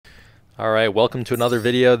All right, welcome to another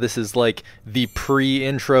video. This is like the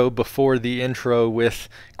pre-intro before the intro with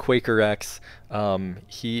Quaker-X.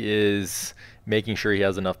 He is making sure he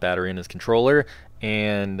has enough battery in his controller,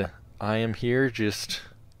 and I am here just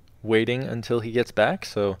waiting until he gets back.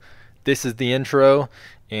 So this is the intro,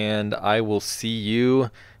 and I will see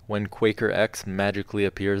you when Quaker-X magically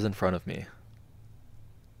appears in front of me.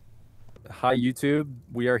 Hi YouTube,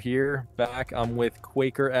 we are here back. I'm with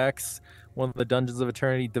Quaker-X, one of the Dungeons of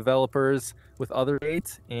Eternity developers with other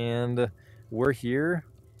eight, and we're here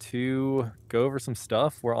to go over some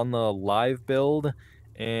stuff. We're on the live build,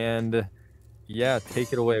 and yeah,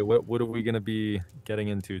 take it away. What are we gonna be getting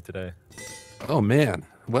into today? Oh man,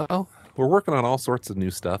 well, we're working on all sorts of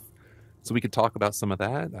new stuff, so we could talk about some of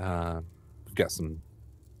that. We've got some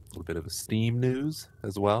little bit of Steam news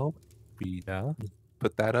as well. We Yeah,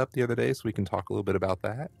 put that up the other day, so we can talk a little bit about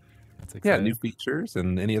that. that's Yeah, new exciting. features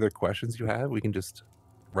and any other questions you have, we can just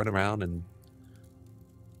run around and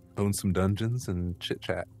own some dungeons and chit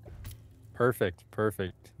chat. Perfect,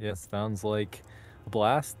 perfect. Yes, sounds like a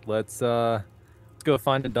blast. Let's go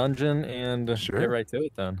find a dungeon and get Sure. right to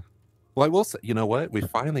it then. Well, I will say, you know what? We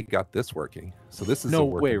finally got this working. So this is a No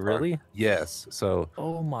work way, in progress. really? Yes. So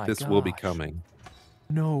Oh my this will be gosh. coming.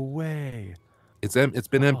 No way. It's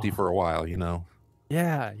been empty Oh, for a while, you know.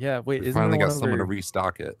 yeah, yeah. Wait, We isn't there finally one got someone to over?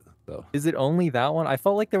 restock it. So, Is it only that one? I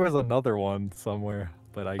felt like there was another one somewhere,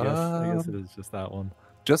 but I guess it um, is just that one.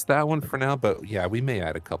 just that one for now. But yeah, we may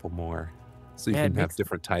add a couple more, so you Yeah, it can have makes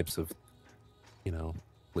different types of, you know,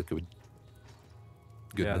 liquid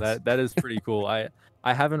yeah, goodness. that is pretty cool. I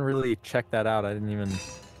haven't really checked that out. I didn't even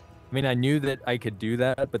I mean, I knew that I could do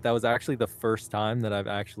that, but that was actually the first time that I've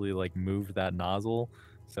actually like moved that nozzle.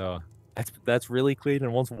 So that's really clean.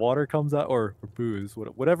 And once water comes out or booze,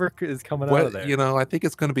 whatever is coming out of What there. I think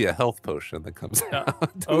it's going to be a health potion that comes Uh,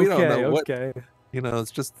 out. We don't know okay, what, okay.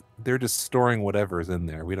 it's just they're just storing whatever's in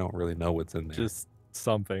there. We don't really know what's in there. Just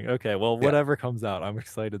something. Okay, well, Yeah, whatever comes out, I'm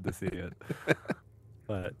excited to see it.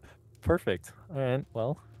 But perfect. All right,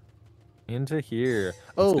 well, into here.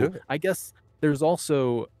 let's do Oh, it. I guess there's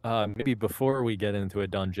also maybe before we get into a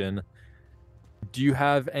dungeon, do you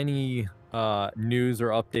have any news or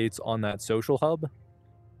updates on that social hub?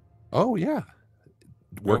 Oh yeah,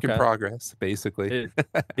 work in Okay. progress, basically. It,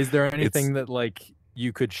 is there It's anything that like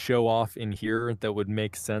you could show off in here that would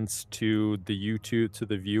make sense to the YouTube to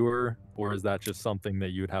the viewer, or is that just something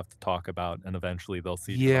that you'd have to talk about and eventually they'll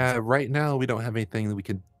see for Yeah, themselves? right now we don't have anything that we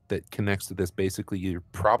can that connects to this. Basically, you're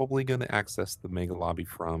probably going to access the mega lobby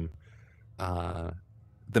from uh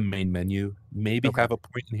the main menu. Maybe Okay. have a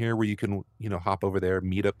point in here where you can, hop over there,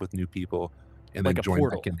 meet up with new people, and Like then a join back in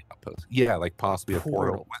portal. the outpost. Yeah, like A possibly a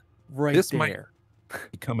portal. portal right This might there.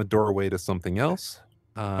 become a doorway to something else.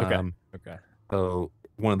 Okay. Um, Okay. so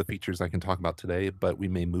one of the features I can talk about today, but we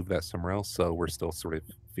may move that somewhere else. So we're still sort of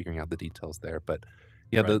figuring out the details there. But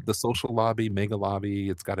yeah, Right. the social lobby, mega lobby,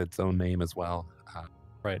 it's got its own name as well.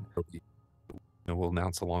 Right. We'll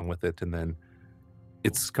announce along with it, and then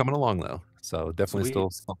it's coming along though. So definitely Sweet. still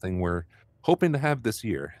something we're hoping to have this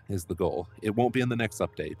year is the goal. It won't be in the next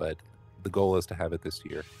update, but the goal is to have it this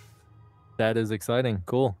year. That is exciting.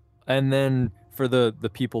 Cool. And then for the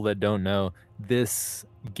people that don't know, this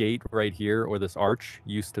gate right here or this arch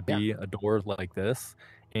used to Yeah. be a door like this.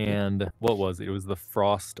 Yeah. And what was it? It was the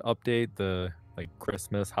Frost update, the like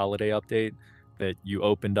Christmas holiday update that you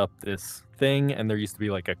opened up this thing and there used to be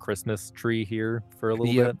like a Christmas tree here for a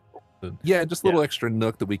little Yep. bit. But Yeah, just a yeah, little extra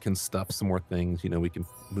nook that we can stuff some more things. We can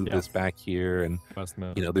move yeah. this back here, and West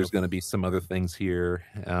Mode. there's going to be some other things here.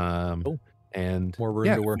 Cool. And More room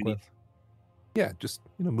yeah, to if work we need, with. yeah, just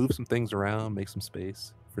move some things around, make some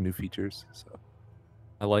space for new features. So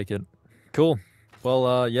I like it. Cool.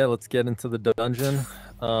 Well, yeah, let's get into the dungeon.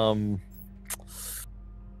 Um,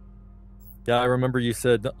 yeah, I remember you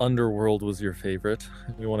said Underworld was your favorite.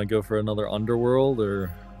 You want to go for another Underworld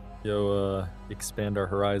or expand our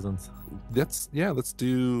horizons? let's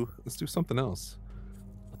do something else.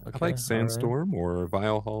 I Okay, like all right. Sandstorm or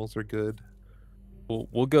Vile Halls are good.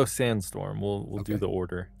 We'll go Sandstorm. We'll do Okay. the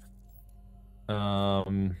order.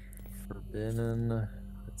 Um, Forbidden.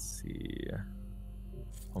 Let's see.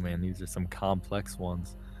 Oh man, these are some complex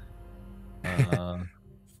ones. Uh,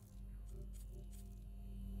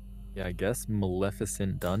 yeah, I guess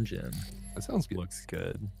Maleficent Dungeon That sounds good. looks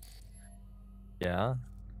good. Yeah.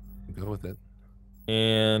 Go with it.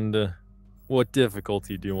 And what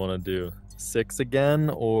difficulty do you want to do? 6 again,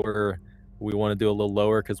 or we want to do a little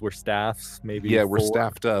lower because we're staffs? Maybe Yeah, we're 4.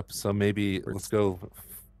 staffed up, so maybe We're let's go,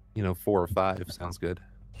 4 or 5. Sounds good.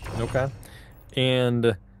 Okay.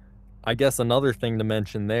 And I guess another thing to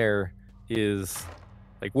mention there is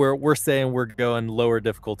like we're saying we're going lower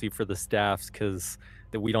difficulty for the staffs because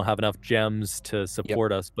that we don't have enough gems to Yep.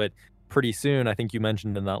 support us. But pretty soon, I think you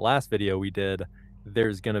mentioned in that last video we did,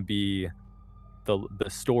 there's gonna be the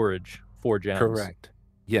storage for gems. Correct.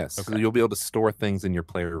 Yes. So Okay. you'll be able to store things in your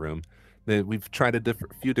player room. We've tried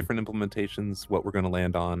few different implementations. What we're going to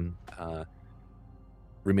land on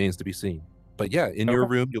remains to be seen. But yeah, in your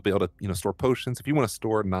Okay. room, you'll be able to store potions. If you want to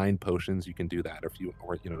store 9 potions, you can do that. Or if you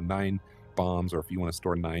or 9 bombs, or if you want to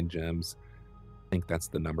store 9 gems, I think that's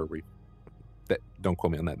the number that don't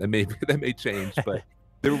quote me on that. That may that may change, but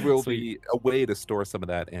there will Sweet. be a way to store some of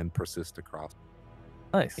that and persist across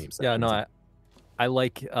Nice. game Yeah. No, sessions. I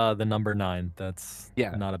like the number 9. That's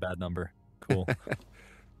Yeah. not a bad number. Cool.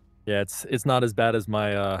 Yeah, it's not as bad as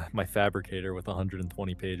my my fabricator with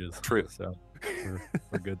 120 pages. True. So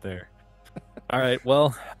we're good there. All right,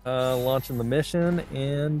 well, launching the mission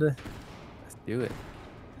and let's do it.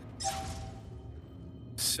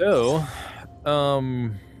 So,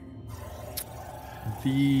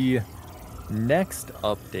 the next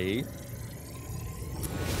update,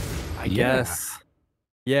 I guess.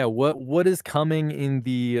 Yeah, what is coming in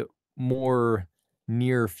the more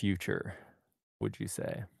near future, would you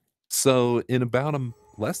say? So in about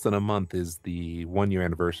less than a month is the 1 year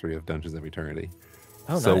anniversary of Dungeons of Eternity.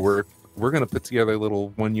 Oh, So nice. we're gonna put together a little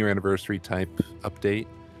 1 year anniversary type update.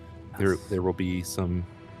 Yes. There will be some,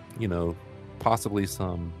 possibly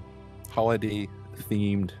some holiday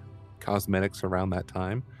themed cosmetics around that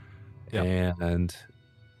time, Yep. and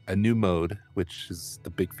a new mode, which is the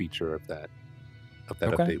big feature of that Okay.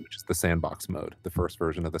 update, which is the Sandbox mode, the first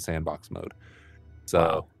version of the Sandbox mode. So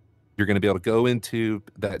Wow. you're going to be able to go into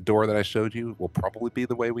that door that I showed you. Will probably be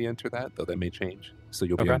the way we enter that, though that may change. So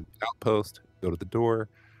you'll be Okay. on the outpost, go to the door,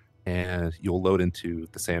 and you'll load into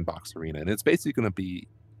the Sandbox arena. And it's basically going to be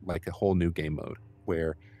like a whole new game mode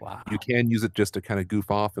where Wow. you can use it just to kind of goof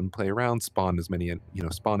off and play around, spawn as many,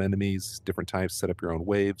 spawn enemies, different types, set up your own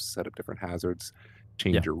waves, set up different hazards, Yeah.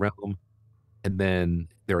 change your realm. And then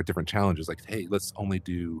there are different challenges like, hey, let's only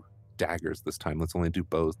do daggers this time. Let's only do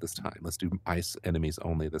bows this time. Let's do ice enemies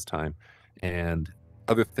only this time. And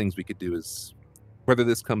other things we could do is, whether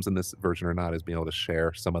this comes in this version or not, is being able to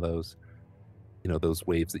share some of those, those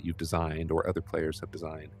waves that you've designed or other players have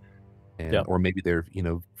designed. And, Yep. or maybe they're,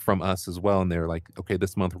 from us as well. And they're like, okay,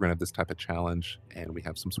 this month we're going to have this type of challenge and we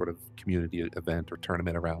have some sort of community event or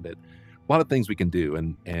tournament around it. A lot of things we can do.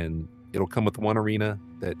 And it'll come with one arena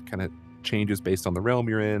that kind of changes based on the realm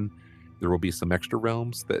you're in. There will be some extra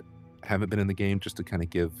realms that haven't been in the game just to kind of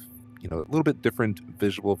give, a little bit different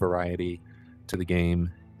visual variety to the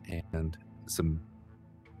game, and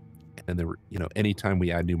there, anytime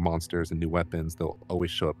we add new monsters and new weapons, they'll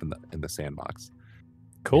always show up in the sandbox.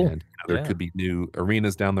 Cool. And there Yeah. could be new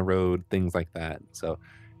arenas down the road, things like that. So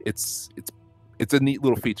it's a neat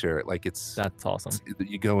little feature. Like That's awesome.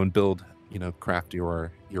 you go and build, craft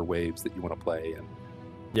your waves that you want to play, and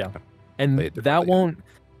Yeah. play And it differently.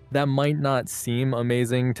 that might not seem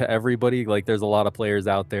amazing to everybody. Like there's a lot of players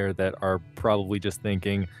out there that are probably just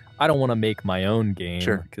thinking, I don't want to make my own game,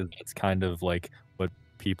 Sure. because it's kind of like what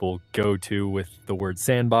people go to with the word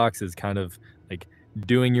sandbox is kind of like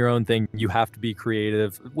doing your own thing. You have to be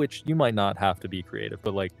creative, which you might not have to be creative,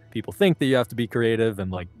 but like people think that you have to be creative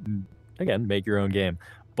and like again, make your own game.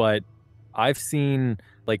 But I've seen,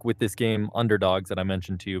 like with this game Underdogs that I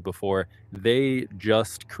mentioned to you before, they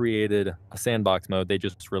just created a sandbox mode. They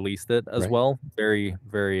just released it as Right. well, very,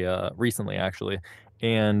 very recently actually.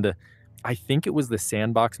 And I think it was the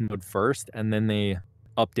sandbox mode first, and then they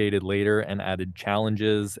updated later and added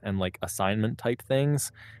challenges and like assignment type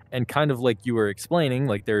things. And kind of like you were explaining,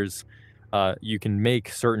 like there's you can make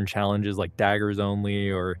certain challenges like daggers only,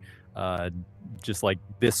 or just like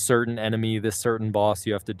this certain enemy, this certain boss,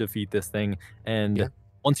 you have to defeat this thing. And Yeah.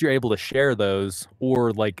 once you're able to share those,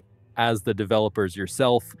 or like as the developers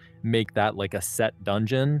yourself make that like a set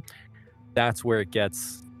dungeon, that's where it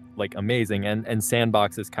gets like amazing. And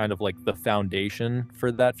Sandbox is kind of like the foundation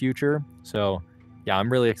for that future. So yeah,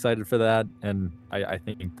 I'm really excited for that, and I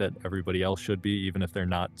think that everybody else should be, even if they're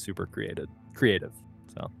not super creative.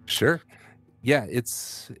 So Sure. Yeah,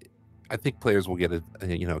 I think players will get a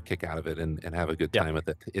kick out of it and have a good yeah. time with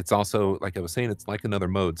it. It's also, like I was saying, it's like another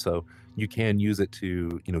mode, so you can use it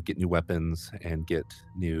to get new weapons and get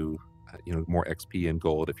new more XP and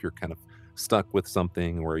gold if you're kind of stuck with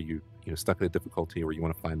something, or stuck at a difficulty, or you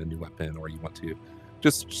want to find a new weapon, or you want to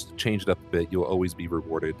just change it up a bit. You'll always be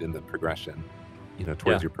rewarded in the progression, towards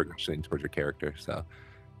Yeah. your progression, towards your character. So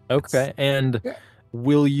Okay. And yeah.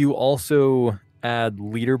 will you also add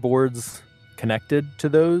leaderboards connected to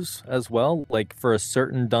those as well? Like for a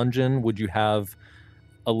certain dungeon, would you have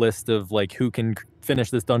a list of like who can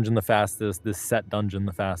finish this dungeon the fastest, this set dungeon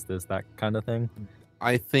the fastest, that kind of thing?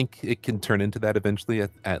 I think it can turn into that eventually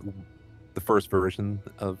at the first version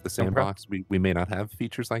of the Okay. sandbox. We may not have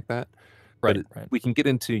features like that, but Right, right. we can get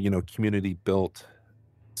into, community built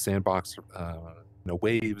sandbox,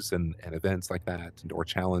 waves and events like that, or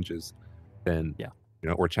challenges, then, Yeah.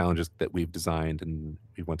 or challenges that we've designed and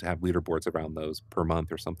we want to have leaderboards around those per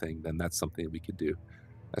month or something, then that's something we could do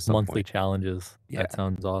at some Monthly point. challenges. Yeah. That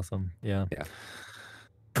sounds awesome. Yeah. Yeah.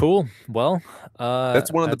 Cool. Well, That's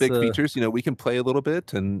one of the that's big a features. We can play a little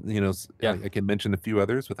bit and, yeah. I can mention a few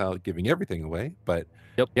others without giving everything away. But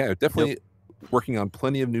Yep. yeah, Yep. definitely working on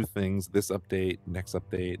plenty of new things this update, next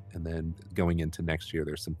update, and then going into next year,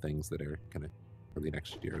 there's some things that are going to early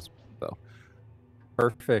next year as well.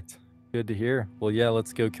 Perfect. Good to hear. Well, yeah,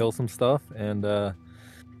 let's go kill some stuff and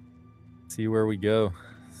see where we go.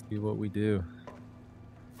 See what we do.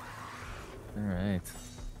 All right.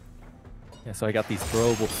 Yeah, so I got these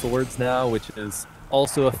throwable swords now, which is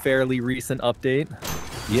also a fairly recent update.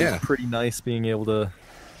 Yeah. It's pretty nice being able to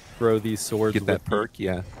throw these swords. Get that with perk,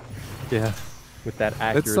 yeah. Yeah, with that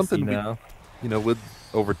accuracy That's something now. with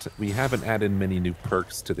we haven't added many new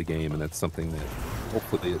perks to the game, and that's something that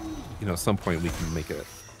hopefully, at some point we can make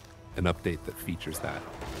an update that features that.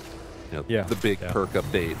 Yeah, the big yeah. perk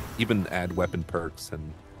update, even add weapon perks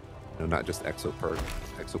and not just exo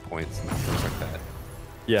points and things like that.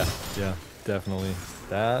 Yeah, yeah, definitely.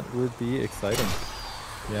 That would be exciting.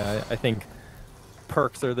 Yeah, I think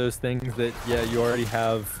perks are those things that, yeah, you already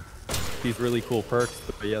have these really cool perks,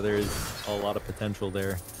 but yeah, there is a lot of potential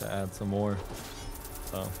there to add some more.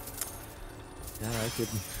 So, yeah,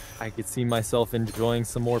 I could see myself enjoying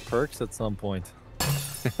some more perks at some point.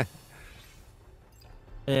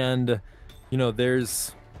 And,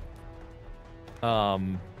 there's,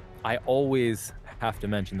 I always have to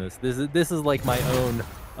mention this. This is like my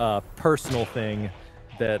own personal thing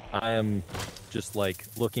that I am just like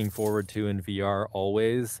looking forward to in VR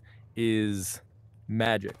always is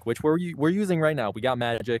magic, which we're using right now. We got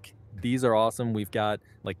magic. These are awesome. We've got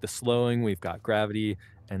like the slowing, we've got gravity,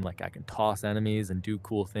 and like I can toss enemies and do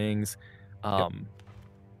cool things.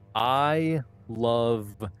 I love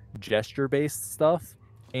gesture-based stuff,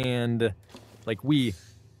 and like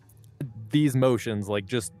these motions, like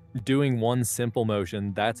just doing one simple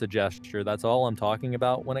motion, that's a gesture. That's all I'm talking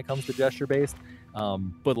about when it comes to gesture-based.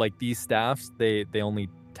 But like these staffs, they only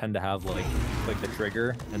tend to have like the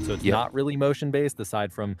trigger, and so it's not really motion-based,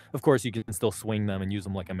 aside from, of course, you can still swing them and use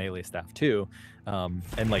them like a melee staff too,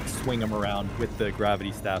 and like swing them around with the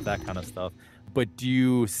gravity staff, that kind of stuff. But do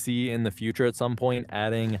you see in the future at some point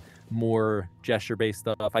adding more gesture-based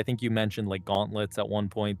stuff? I think you mentioned like gauntlets at one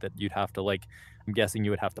point that you'd have to like, I'm guessing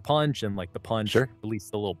you would have to punch, and like the punch release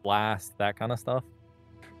a little blast, that kind of stuff.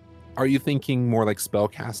 Are you thinking more like spell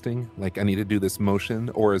casting? Like I need to do this motion,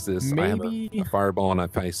 or is this I have a fireball and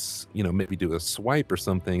if I maybe do a swipe or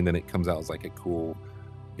something, then it comes out as like a cool,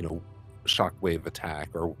 shockwave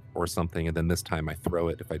attack or something, and then this time I throw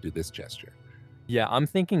it if I do this gesture. Yeah, I'm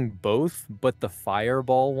thinking both, but the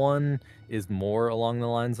fireball one is more along the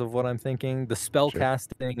lines of what I'm thinking. The spell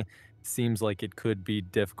casting seems like it could be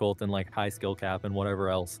difficult and like high skill cap and whatever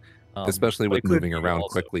else. Especially with moving around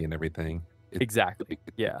quickly and everything. Exactly.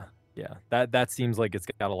 Yeah. Yeah. That seems like it's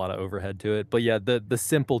got a lot of overhead to it. But yeah, the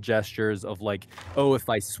simple gestures of like, oh, if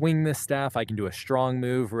I swing this staff, I can do a strong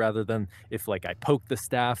move, rather than if like I poke the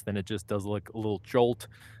staff, then it just does like a little jolt.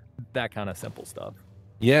 That kind of simple stuff.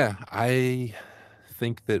 Yeah, I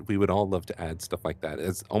think that we would all love to add stuff like that.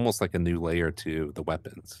 It's almost like a new layer to the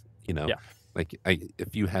weapons, Yeah. Like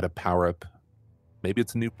if you had a power up, maybe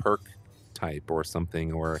it's a new perk type or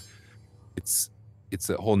something, or it's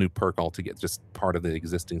a whole new perk altogether, just part of the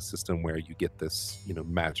existing system where you get this,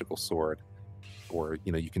 magical sword, or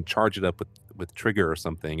you can charge it up with trigger or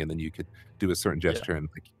something, and then you could do a certain gesture, and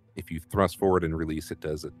like if you thrust forward and release, it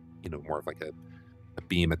does it, more of like a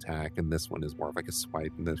beam attack, and this one is more of like a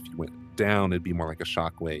swipe, and then if you went down, it'd be more like a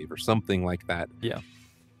shockwave or something like that. Yeah,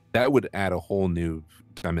 that would add a whole new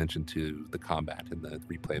dimension to the combat and the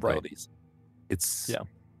replayabilities.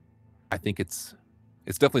 I think it's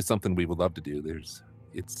definitely something we would love to do.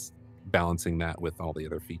 It's balancing that with all the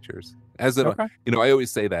other features. As I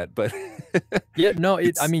always say that, but yeah, no,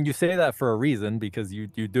 I mean, you say that for a reason, because you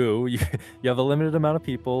have a limited amount of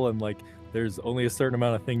people, and like there's only a certain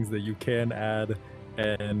amount of things that you can add,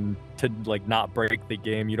 and to like not break the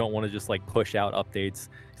game, you don't want to just like push out updates.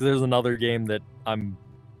 Because there's another game that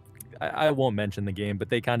I won't mention the game, but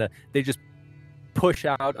they just push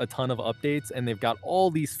out a ton of updates, and they've got all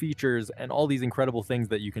these features and all these incredible things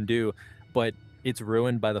that you can do, but it's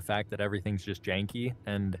ruined by the fact that everything's just janky,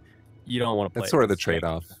 and you don't want to play. That's sort of the against strangers.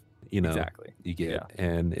 trade-off, you know, Exactly. you get. Yeah.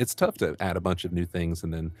 And it's tough to add a bunch of new things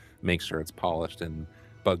and then make sure it's polished and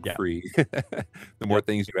bug-free. The more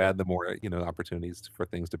things you add, the more, you know, opportunities for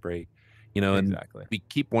things to break. You know, and Exactly. we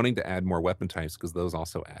keep wanting to add more weapon types because those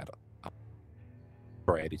also add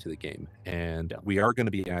variety to the game. And we are going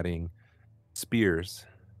to be adding spears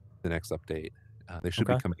the next update. They should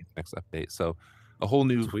be coming in the next update. So a whole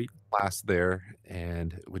new class there,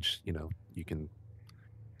 and which, you know, you can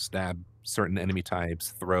stab certain enemy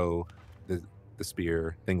types, throw the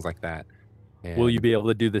spear, things like that. And will you be able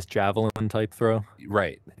to do this javelin type throw?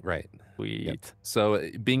 Right. Sweet. Yep. So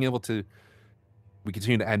being able to, we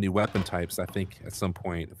continue to add new weapon types. I think at some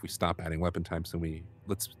point, if we stop adding weapon types and we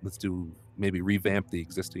let's do maybe revamp the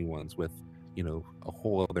existing ones with, you know, a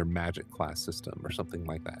whole other magic class system or something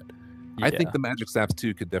like that. I think the magic staffs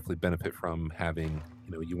too could definitely benefit from having,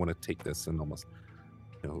 you know, you want to take this and almost,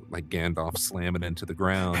 you know, like Gandalf, slam it into the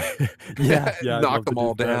ground, knock them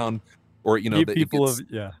all down, or, you know,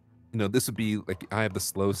 you know, this would be like, I have the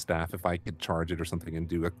slow staff. If I could charge it or something and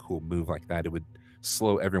do a cool move like that, it would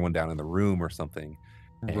slow everyone down in the room or something.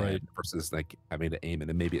 Right. Versus like having to aim it,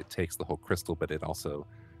 and maybe it takes the whole crystal, but it also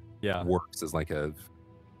works as like a,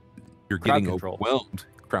 you're getting overwhelmed,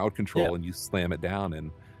 crowd control, and you slam it down.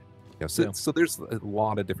 And you know, so there's a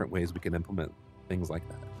lot of different ways we can implement things like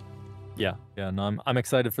that. Yeah. No, I'm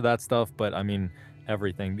excited for that stuff, but I mean,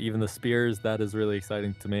 everything, even the spears, that is really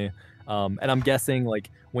exciting to me. And I'm guessing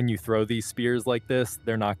like when you throw these spears like this,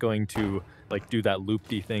 they're not going to like do that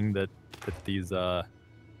loopy thing that these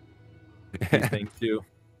things do.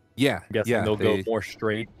 I'm guessing they'll go more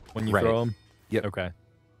straight when you throw them. Okay.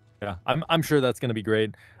 Yeah, I'm sure that's going to be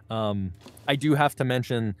great. I do have to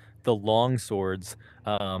mention the Longswords.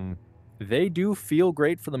 They do feel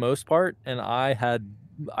great for the most part, and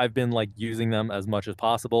I've been like using them as much as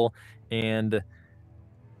possible. And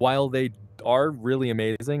while they are really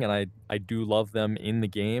amazing, and I do love them in the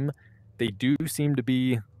game, they do seem to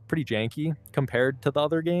be pretty janky compared to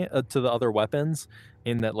the other weapons,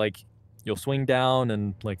 in that like you'll swing down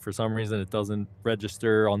and like for some reason it doesn't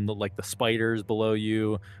register on the like the spiders below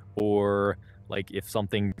you, or like if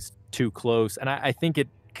something's too close. And I think it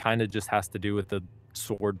kind of just has to do with the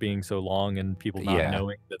sword being so long and people not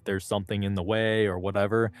knowing that there's something in the way or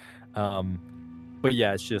whatever. But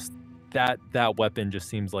yeah, it's just that weapon just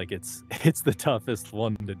seems like it's the toughest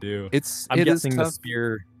one to do. I'm guessing the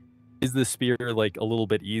spear is like a little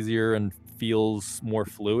bit easier and feels more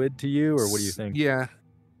fluid to you, or what do you think? Yeah,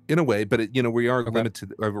 in a way, but it, you know, we are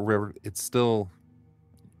limited. It's still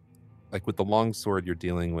like with the longsword, you're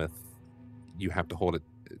dealing with, you have to hold it,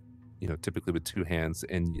 you know, typically with two hands,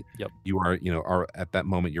 and you are, you know, are at that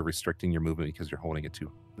moment you're restricting your movement because you're holding it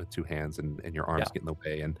with two hands, and your arms get in the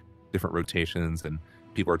way, and different rotations, and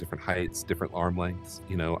people are different heights, different arm lengths.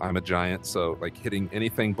 You know, I'm a giant, so like hitting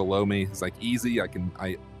anything below me is like easy. I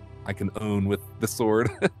can own with the sword,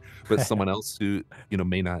 but someone else who, you know,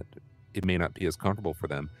 it may not be as comfortable for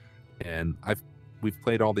them. And we've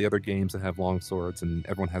played all the other games that have long swords, and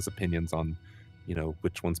everyone has opinions on, you know,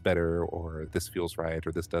 which one's better, or this feels right,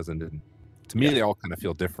 or this doesn't. And to me, they all kind of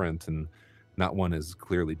feel different, and not one is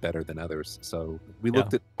clearly better than others. So we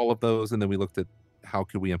looked at all of those, and then we looked at how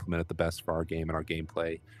could we implement it the best for our game and our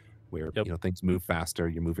gameplay, where you know, things move faster,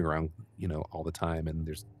 you're moving around, you know, all the time, and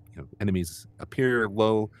there's, you know, enemies appear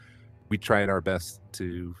low. We tried our best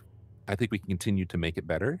to, I think we can continue to make it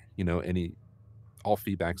better. You know, all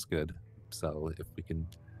feedback's good. So if we can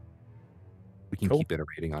keep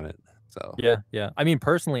iterating on it. So yeah. I mean,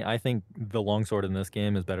 personally, I think the longsword in this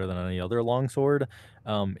game is better than any other longsword.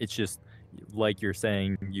 It's just like you're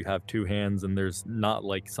saying, you have two hands, and there's not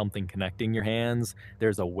like something connecting your hands.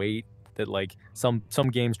 There's a weight that like some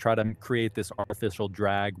games try to create this artificial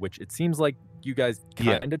drag, which it seems like you guys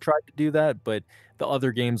kind of tried to do that, but the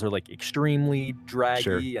other games are like extremely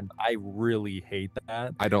draggy, and I really hate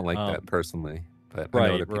that. I don't like that personally, but I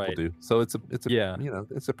know other people do. So it's a you know,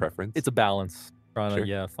 it's a preference. It's a balance. Trying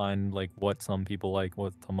to find like what some people like,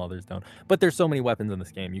 what some others don't. But there's so many weapons in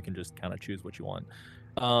this game, you can just kind of choose what you want.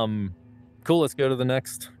 Cool. Let's go to the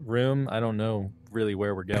next room. I don't know really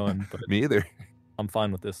where we're going, but me either. I'm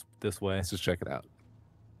fine with this way. Let's just check it out.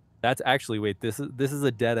 That's actually, wait, this is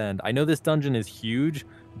a dead end. I know this dungeon is huge.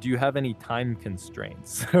 Do you have any time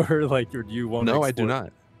constraints, or like, or do you want? No, I do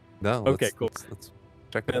not. No. Okay, cool. Let's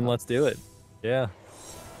check it out. Then let's do it. Yeah.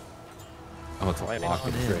 Oh, it's a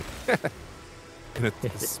locking trick. In a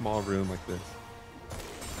small room like this.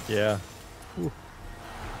 Yeah.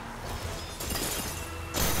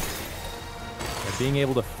 Being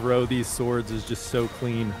able to throw these swords is just so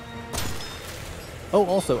clean. Oh,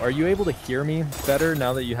 also, are you able to hear me better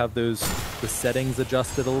now that you have those the settings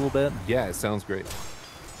adjusted a little bit? Yeah, it sounds great.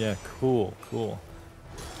 Yeah, cool, cool.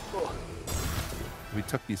 We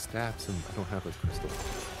took these stabs, and I don't have a crystal.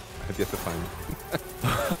 I have yet to find it.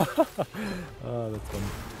 Oh, that's funny.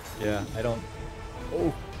 Yeah, I don't.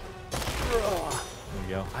 Oh. There we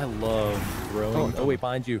go. I love throwing. Oh, wait,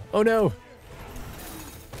 behind you. Oh, no.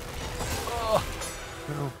 Oh.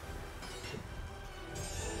 No.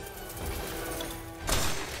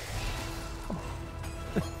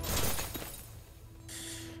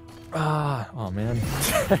 Oh man.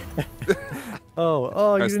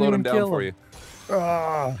 Oh, you I didn't slowed even him down kill for him.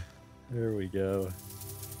 you. There we go.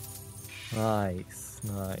 Nice,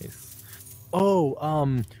 nice.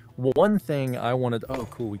 Oh, one thing I wanted. Oh,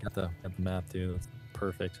 cool. We got the map too. That's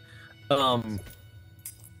perfect. One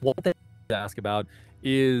thing to ask about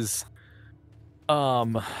is,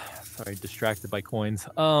 sorry, distracted by coins.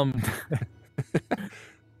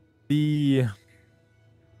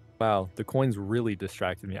 Wow, the coins really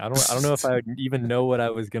distracted me. I don't know if I even know what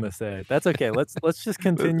I was gonna say. That's okay. Let's just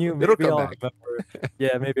continue. It'll Maybe come I'll back. remember.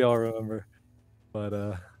 Yeah, maybe I'll remember.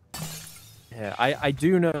 But yeah, I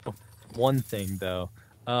do know one thing though.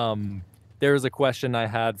 There was a question I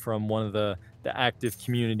had from one of the active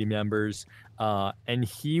community members, and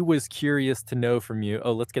he was curious to know from you.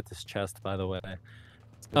 Oh, let's get this chest, by the way.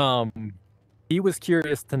 He was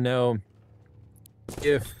curious to know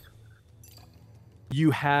if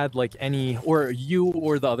you had like any, or you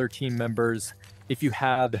or the other team members, if you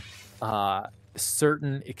had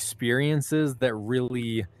certain experiences that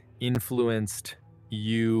really influenced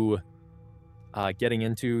you getting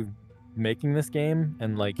into making this game,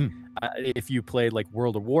 and like if you played like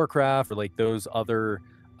World of Warcraft or like those other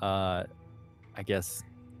I guess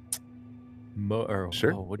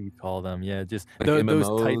Sure. what do you call them? Yeah, just Like those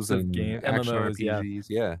MMOs types of and games, action MMOs. Yeah, RPGs.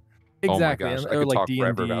 Yeah. exactly. Oh my gosh, I Or could like talk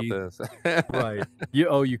forever about D&D. this. Right.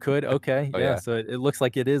 You could? Okay. Oh, Yeah. yeah. So it looks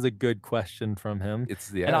like it is a good question from him. And I It's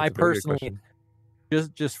a very good personally,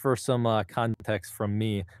 question. just for some context from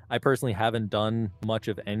me, I personally haven't done much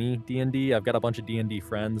of any D&D. I've got a bunch of D&D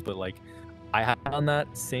friends, but like I haven't done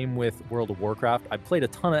that. Same with World of Warcraft. I've played a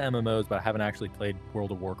ton of MMOs, but I haven't actually played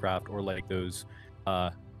World of Warcraft or like those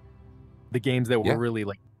the games that were Yeah. really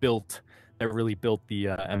like built, that really built the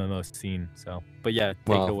MMO scene. So, but yeah, take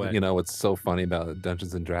Well, away. you know what's so funny about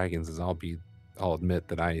Dungeons and Dragons is I'll admit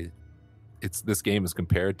that this game is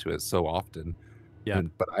compared to it so often. Yeah.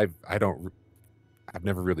 But I've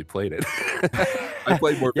never really played it. I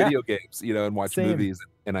played more Yeah. video games, you know, and watched Same. movies,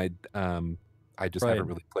 and I just Right. haven't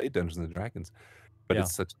really played Dungeons and Dragons. But Yeah.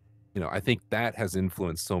 it's such, you know, I think that has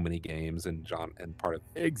influenced so many games and part of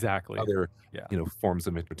Exactly. other, Yeah. you know, forms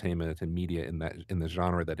of entertainment and media in the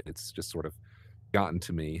genre, that it's just sort of gotten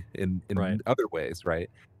to me in Right. other ways, right?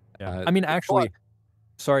 Yeah. I mean, actually,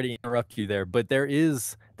 sorry to interrupt you there, but they're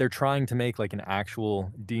trying to make like an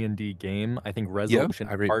actual D&D game. I think Resolution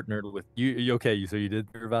partnered with you. Okay, so you did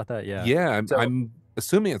hear about that? Yeah. Yeah, So, I'm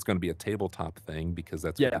assuming it's going to be a tabletop thing, because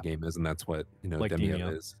that's what Yeah. the game is, and that's what, you know, Like Demio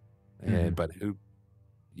Demio. is. And but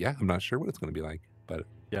I'm not sure what it's going to be like, but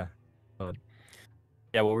yeah. But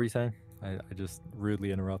yeah, what were you saying? I just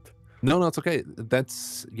rudely interrupt. no, it's okay.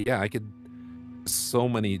 I could, so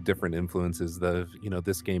many different influences. You know,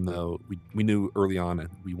 this game though, we knew early on that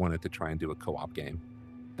we wanted to try and do a co-op game.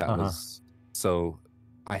 That was so.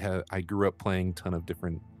 I grew up playing a ton of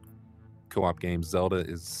different co-op games. Zelda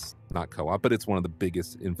is not co-op, but it's one of the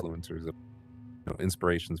biggest influencers of, you know,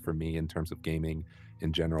 inspirations for me in terms of gaming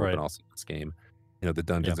in general, but also this game. You know, the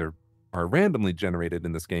dungeons are randomly generated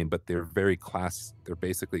in this game, but they're they're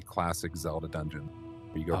basically classic Zelda dungeon,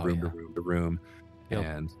 where you go room to room to room.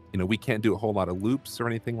 And, you know, we can't do a whole lot of loops or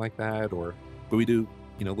anything like that, but we do,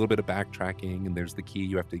 you know, a little bit of backtracking, and there's the key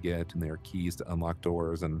you have to get, and there are keys to unlock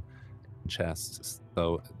doors and chests.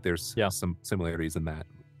 So there's some similarities in that.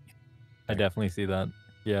 I definitely see that.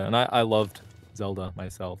 Yeah, and I loved Zelda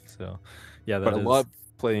myself, so yeah. But I loved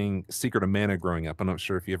playing Secret of Mana growing up. I'm not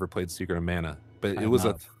sure if you ever played Secret of Mana, but it was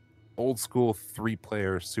a old school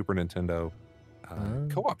 3-player Super Nintendo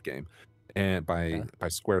co-op game, and by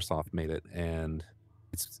Squaresoft made it, and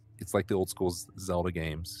it's like the old school Zelda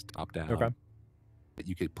games, top down. Okay.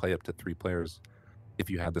 You could play up to 3 players if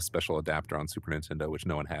you had the special adapter on Super Nintendo, which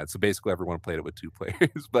no one had. So basically, everyone played it with 2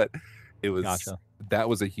 players. But it was that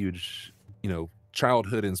was a huge, you know,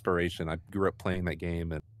 childhood inspiration. I grew up playing that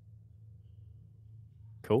game, and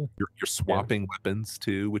cool. You're swapping weapons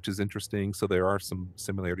too, which is interesting. So there are some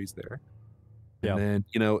similarities there. And then,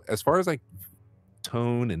 you know, as far as like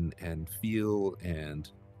tone and feel, and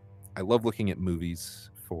I love looking at movies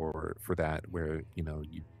for that, where, you know,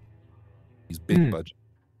 these big budget,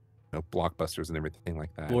 you know, blockbusters and everything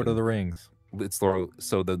like that. Lord of the Rings.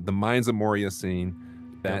 So the Mines of Moria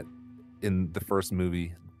scene, that in the first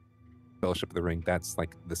movie, Fellowship of the Ring, that's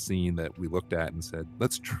like the scene that we looked at and said,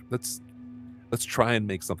 let's try and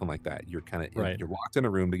make something like that. You're kind of you're locked in a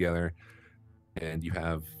room together, and you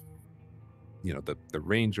have, you know, the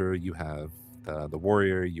ranger, you have the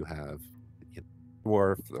warrior, you have, you know,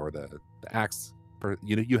 dwarf or the axe,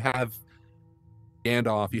 you know, you have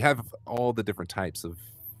Gandalf, you have all the different types of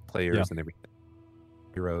players and everything,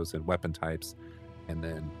 heroes and weapon types, and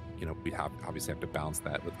then, you know, we obviously have to balance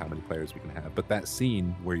that with how many players we can have. But that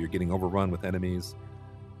scene where you're getting overrun with enemies,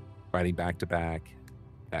 fighting back to back,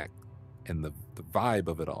 and the vibe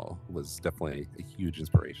of it all was definitely a huge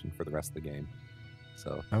inspiration for the rest of the game.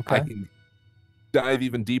 So I can dive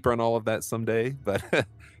even deeper on all of that someday, but I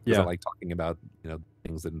like talking about, you know,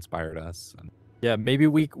 things that inspired us. And yeah, maybe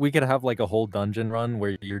we could have like a whole dungeon run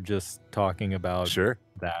where you're just talking about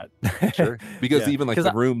that. Sure. Because even like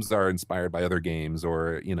the rooms are inspired by other games,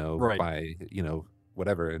 or, you know, by, you know,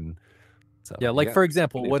 whatever. And so like for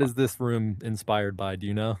example, what is this room inspired by? Do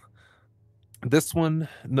you know? This one,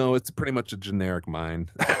 no, it's pretty much a generic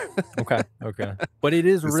mine. Okay. But it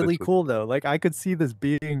is really cool though. Like I could see this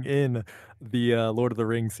being in the Lord of the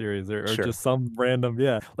Rings series, or just some random,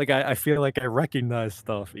 like I feel like I recognize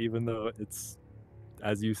stuff, even though it's,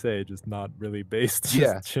 as you say, just not really based.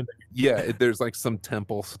 There's like some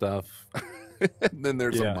temple stuff. And then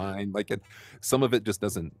there's a mine. Like some of it just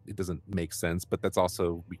doesn't make sense, but that's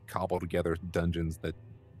also, we cobble together dungeons that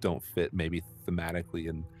don't fit maybe thematically,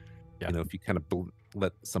 and you know, if you kind of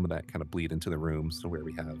let some of that kind of bleed into the rooms, where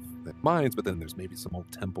we have the mines, but then there's maybe some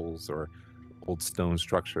old temples or old stone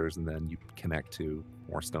structures, and then you connect to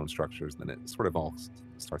more stone structures, then it sort of all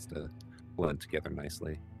starts to blend together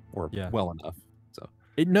nicely, or well enough. So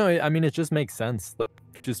I mean, it just makes sense. Like,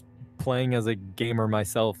 just playing as a gamer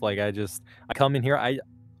myself, like I come in here,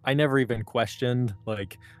 I never even questioned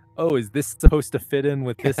like, oh, is this supposed to fit in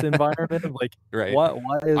with this environment? Like, why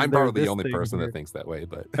is I'm probably the only person that thinks that way,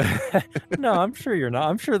 but no, I'm sure you're not.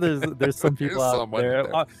 I'm sure there's some people out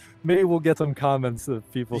there. Maybe we'll get some comments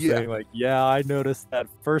of people saying like, yeah, I noticed that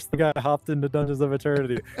first thing I hopped into Dungeons of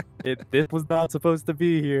Eternity, this was not supposed to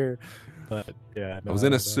be here. But I was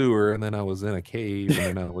in a sewer, and then I was in a cave,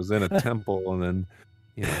 and then I was in a temple, and then,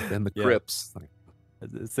 you know, then the crypts. Like,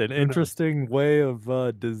 it's an interesting way of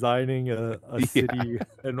designing a city,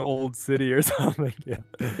 an old city or something.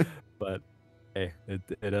 But hey,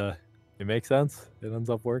 it makes sense. It ends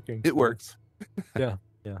up working. It works. Yeah.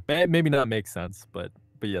 Maybe not make sense, but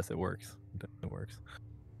yes, it works. It definitely works.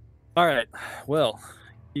 All right. Well,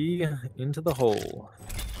 key into the hole.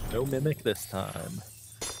 No mimic this time.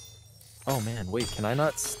 Oh man, wait, can I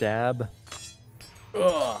not stab?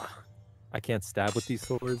 Ugh. I can't stab with these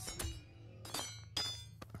swords.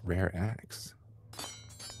 Rare axe.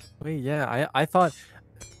 Wait, I thought,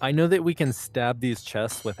 I know that we can stab these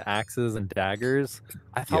chests with axes and daggers.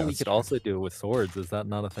 I thought we could also do it with swords. Is that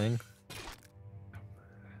not a thing?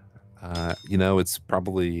 You know, it's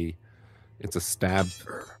a stab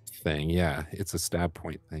thing. Yeah, it's a stab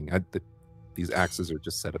point thing. These axes are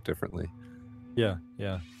just set up differently. Yeah.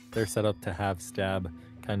 They're set up to have stab,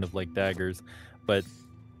 kind of like daggers. But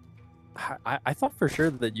I thought for sure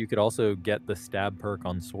that you could also get the stab perk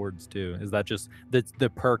on swords too. Is that just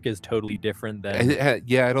the perk is totally different than? I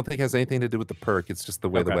don't think it has anything to do with the perk. It's just the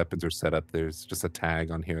way the weapons are set up. There's just a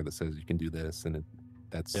tag on here that says you can do this, and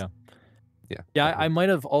that's I might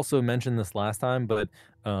have also mentioned this last time, but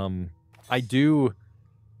I do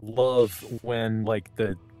love when like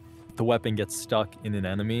the weapon gets stuck in an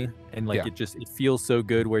enemy, and like it feels so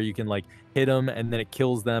good where you can like hit them and then it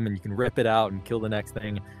kills them, and you can rip it out and kill the next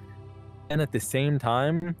thing. And at the same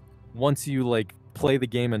time, once you like play the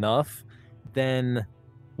game enough, then,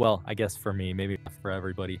 well, I guess for me, maybe not for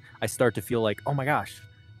everybody, I start to feel like, oh my gosh,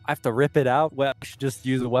 I have to rip it out. Well, I should just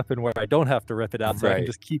use a weapon where I don't have to rip it out, so I can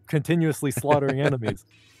just keep continuously slaughtering enemies.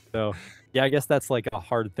 So yeah, I guess that's like a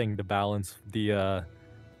hard thing to balance, the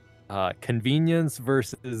convenience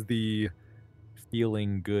versus the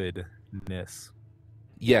feeling goodness.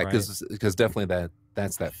 Yeah, because definitely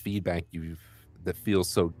that's that feedback that feels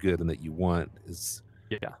so good and that you want is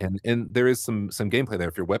and there is some gameplay there.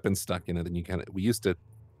 If your weapon's stuck in it, and you we used to,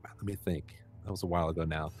 let me think, that was a while ago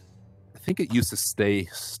now, I think it used to stay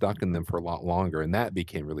stuck in them for a lot longer, and that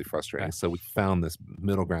became really frustrating. So we found this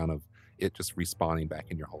middle ground of it just respawning back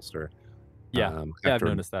in your holster. I've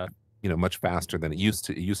noticed that, you know, much faster than it used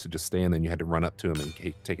to. It used to just stay in, then you had to run up to them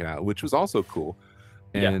and take it out, which was also cool.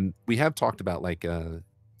 And we have talked about like you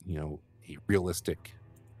know, a realistic,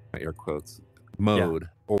 air quotes, mode,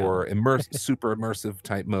 or super immersive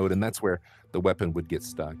type mode, and that's where the weapon would get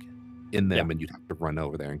stuck in them and you'd have to run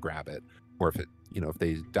over there and grab it. or if it, if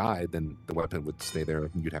they died, then the weapon would stay there,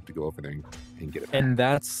 and you'd have to go over there and get it back. And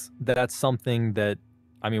that's something that,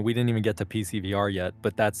 I mean, we didn't even get to PCVR yet,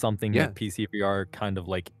 but that's something that PCVR kind of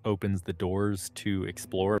like opens the doors to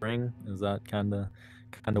exploring. Is that kind of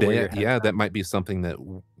where you're headed? Yeah, that might be something that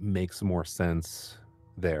makes more sense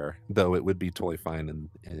there, though it would be totally fine,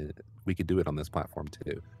 and we could do it on this platform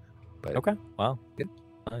too. But okay, wow, yeah.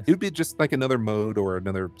 Nice. It would be just like another mode or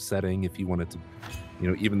another setting if you wanted to,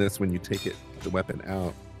 even this, when you take the weapon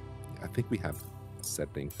out. I think we have a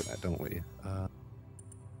setting for that, don't we?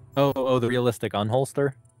 Oh, the realistic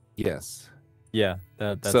unholster? Yes. Yeah,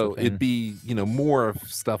 that's so it'd be, more of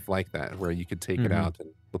stuff like that where you could take it Mm-hmm. out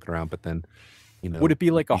and flip it around, but then, would it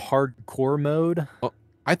be like a hardcore mode? Well,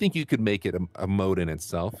 I think you could make it a mode in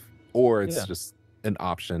itself, or it's just an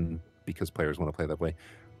option because players want to play that way.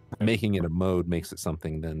 Making it a mode makes it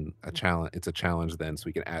something, then a challenge. It's a challenge then, so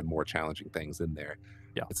we can add more challenging things in there.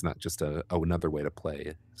 Yeah, it's not just another way to play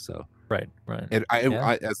it. So right. And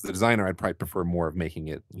I, as the designer, I'd probably prefer more of making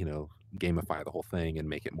it, gamify the whole thing and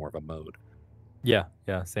make it more of a mode. Yeah,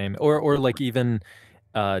 same. Or like even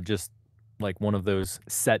just like one of those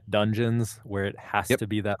set dungeons where it has to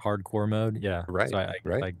be that hardcore mode. Yeah, right. So I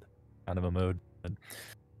right. like kind of a mode. But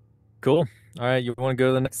cool. All right, you want to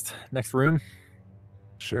go to the next room?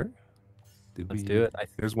 Sure. Let's do it.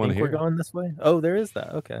 There's one here. We're going this way. Oh, there is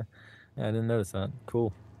that. Okay. Yeah, I didn't notice that.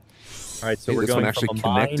 Cool. All right, so we're this going one actually from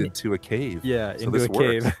connected to a cave. Yeah, so into this a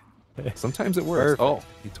cave. Sometimes it works. Perfect. Oh,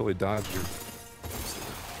 he totally dodged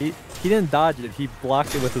it. He didn't dodge it. He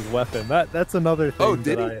blocked it with his weapon. That's another thing. Oh,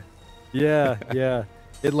 did he? Yeah.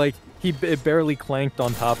 It barely clanked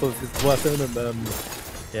on top of his weapon, and then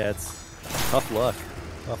it's tough luck.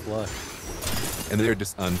 And they're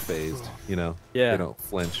just unfazed, Yeah. They don't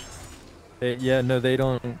flinch. They don't.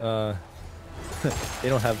 They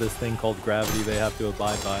don't have this thing called gravity they have to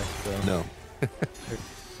abide by. So no. They're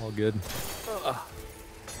all good.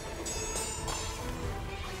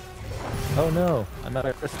 Oh no, I'm out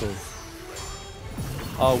of crystals.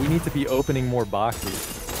 Oh, we need to be opening more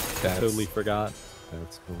boxes. I totally forgot.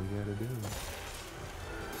 That's what we gotta do.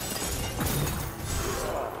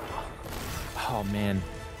 Oh man.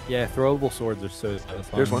 Yeah, throwable swords are so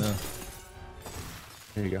satisfying. Here's one.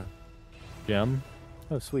 Here you go. Gem?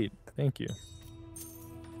 Oh, sweet. Thank you.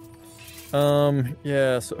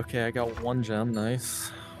 Yeah, so, okay, I got one gem.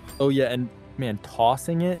 Nice. Oh, yeah, and, man,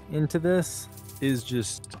 tossing it into this is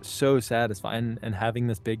just so satisfying. And having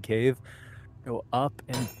this big cave go up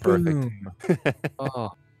and boom.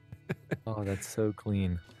 Oh, that's so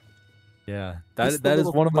clean. Yeah, that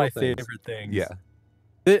is one of my favorite things. Yeah.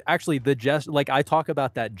 Actually, like I talk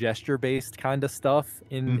about that gesture-based kind of stuff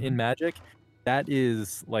in Magic. That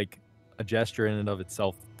is like a gesture in and of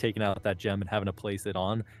itself. Taking out that gem and having to place it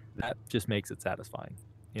on, that just makes it satisfying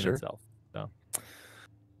in itself. So,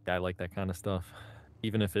 yeah, I like that kind of stuff,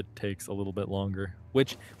 even if it takes a little bit longer.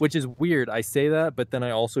 Which is weird. I say that, but then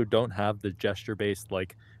I also don't have the gesture-based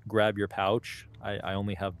like grab your pouch. I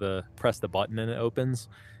only have the press the button and it opens.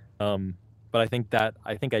 But I think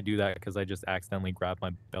I do that because I just accidentally grab my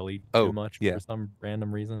belly too much for some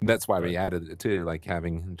random reason. That's why we added it too, like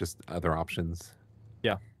having just other options.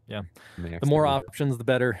 Yeah. The more options, the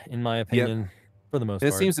better, in my opinion, for the most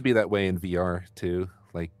part. It seems to be that way in VR too.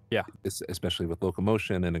 Like, yeah, especially with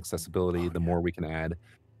locomotion and accessibility, the more we can add,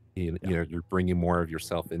 you're bringing more of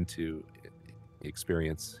yourself into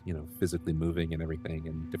experience, physically moving and everything,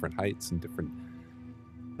 and different heights and different,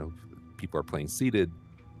 people are playing seated,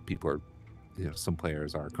 people are, some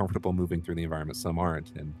players are comfortable moving through the environment, some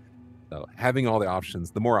aren't. And so having all the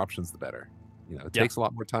options, the more options, the better. It takes a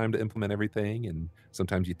lot more time to implement everything. And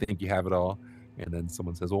sometimes you think you have it all. And then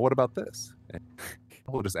someone says, well, what about this? And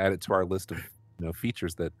we'll just add it to our list of,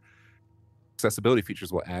 features that accessibility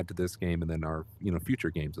features will add to this game, and then our, future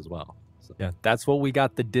games as well. So. Yeah, that's what we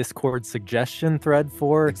got the Discord suggestion thread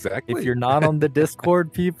for. Exactly. If you're not on the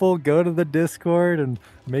Discord, people, go to the Discord and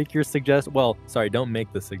make your suggestions. Well, sorry, don't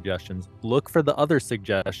make the suggestions. Look for the other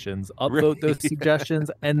suggestions, upvote those suggestions,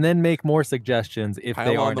 and then make more suggestions if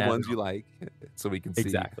they aren't the ones you like, so we can see.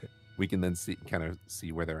 Exactly. We can then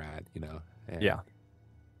see where they're at,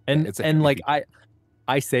 And like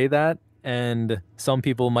I say that, and some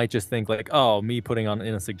people might just think like, oh, me putting in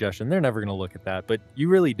a suggestion, they're never going to look at that. But you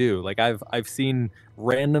really do. Like I've seen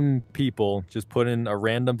random people just put in a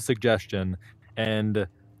random suggestion, and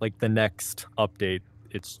like the next update,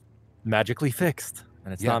 it's magically fixed.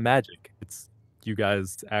 And it's not magic. It's you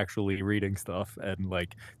guys actually reading stuff and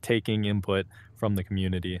like taking input from the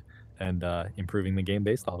community and improving the game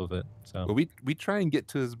based off of it. So well, we try and get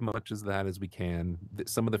to as much as that as we can.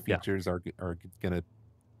 Some of the features are going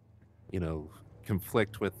to,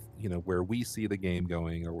 conflict with where we see the game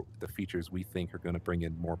going or the features we think are going to bring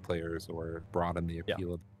in more players or broaden the Yeah.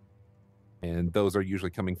 appeal of, and those are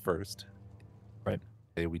usually coming first. Right.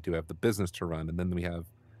 We do have the business to run, and then we have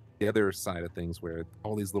the other side of things where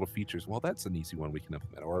all these little features, well, that's an easy one we can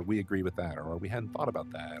implement, or we agree with that, or we hadn't thought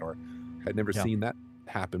about that, or had never Yeah. seen that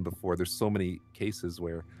happen before. There's so many cases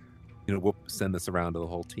where we'll send this around to the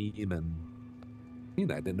whole team and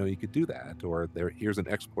I didn't know you could do that, or here's an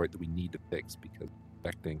exploit that we need to fix because it's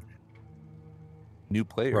affecting new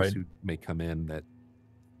players Right. who may come in, that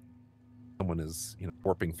someone is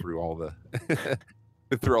warping through all the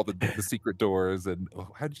through all the secret doors, and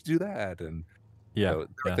how did you do that? And Yeah.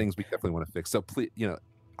 there are things we definitely want to fix. So please,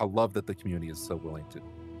 I love that the community is so willing to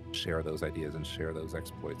share those ideas and share those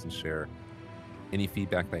exploits and share any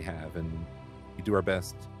feedback they have, and we do our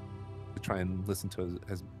best to try and listen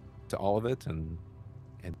to all of it and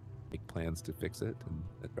make plans to fix it and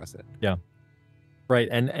address it. Yeah. Right.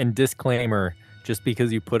 And disclaimer, just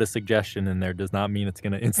because you put a suggestion in there does not mean it's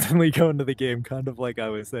going to instantly go into the game, kind of like I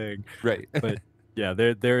was saying. Right. But yeah,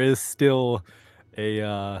 there is still a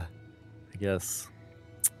I guess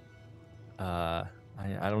I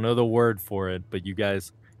don't know the word for it, but you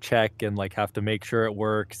guys check and like have to make sure it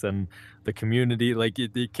works, and the community, like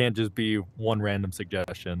it can't just be one random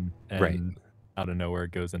suggestion and Right. out of nowhere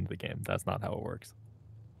it goes into the game. That's not how it works.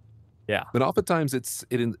 Yeah. But oftentimes it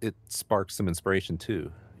sparks some inspiration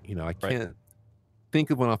too. I can't think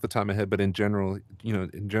of one off the top of my head, but in general,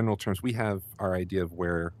 in general terms, we have our idea of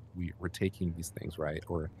where we're taking these things, right?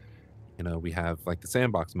 Or, we have like the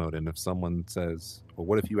sandbox mode, and if someone says, well,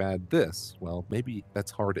 what if you add this? Well, maybe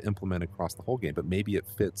that's hard to implement across the whole game, but maybe it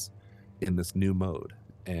fits in this new mode.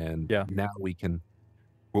 And now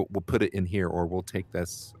we'll put it in here, or we'll take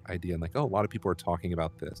this idea and like, oh, a lot of people are talking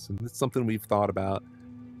about this, and it's something we've thought about.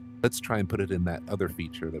 Let's try and put it in that other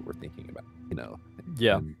feature that we're thinking about,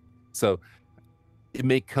 Yeah. And so it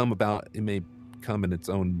may come in its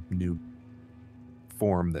own new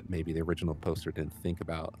form that maybe the original poster didn't think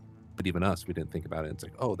about, but even us, we didn't think about it. It's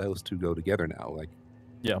like, oh, those two go together now. Like,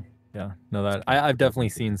 yeah. No, that I've definitely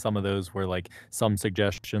seen some of those where like some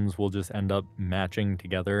suggestions will just end up matching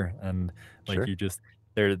together, and like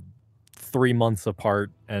they're 3 months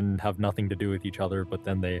apart and have nothing to do with each other, but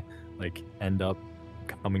then they like end up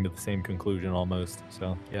coming to the same conclusion almost.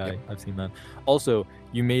 So yeah, I've seen that. Also,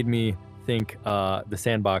 you made me think the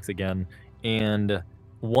sandbox again, and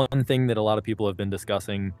one thing that a lot of people have been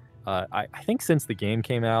discussing, I think since the game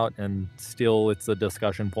came out, and still it's a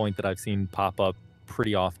discussion point that I've seen pop up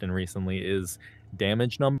pretty often recently, is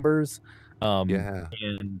damage numbers.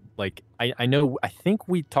 And like I know, I think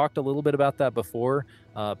we talked a little bit about that before,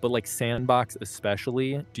 but like sandbox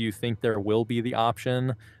especially, do you think there will be the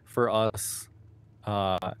option for us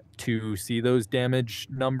to see those damage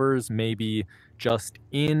numbers maybe just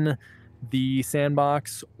in the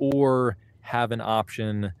sandbox, or have an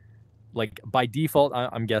option like by default?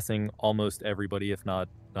 I'm guessing almost everybody, if not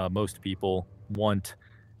most people, want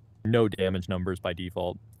no damage numbers by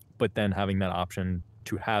default, but then having that option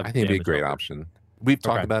to have, I think it'd be a great option. We've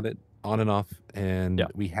talked about it on and off, and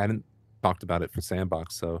we hadn't talked about it for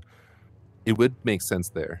sandbox, so it would make sense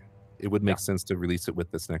there. It would make sense to release it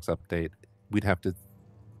with this next update. We'd have to,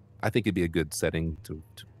 I think it'd be a good setting to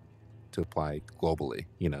apply globally.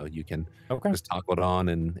 You can just toggle it on,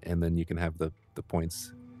 and then you can have the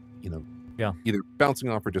points, either bouncing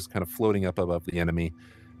off or just kind of floating up above the enemy.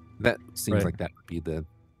 That seems like that would be the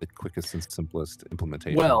quickest and simplest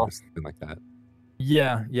implementation. Well, something like that.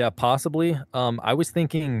 Yeah, possibly. I was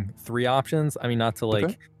thinking 3 options. I mean, not to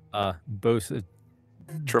like boast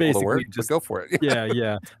triple the work, just go for it.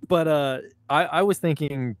 yeah. But I was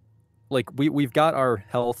thinking, like, we've got our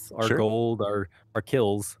health, our gold, our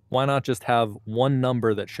kills. Why not just have one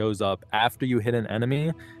number that shows up after you hit an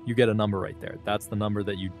enemy? You get a number right there. That's the number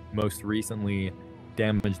that you most recently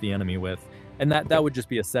damaged the enemy with. And that would just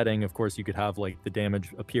be a setting. Of course, you could have like the damage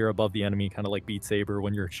appear above the enemy, kind of like Beat Saber.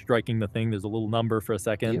 When you're striking the thing, there's a little number for a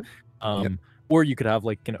second. Or you could have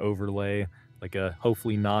like an overlay, like a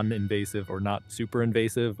hopefully non-invasive or not super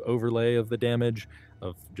invasive overlay of the damage,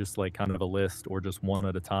 of just like kind of a list, or just one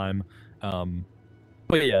at a time.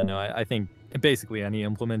 But yeah, no, I think basically any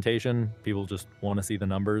implementation, people just want to see the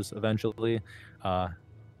numbers eventually.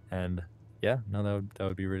 And yeah, no, that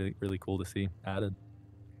would be really, really cool to see added.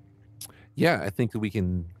 Yeah, I think that we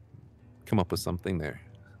can come up with something there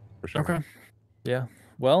for sure. Okay. Yeah.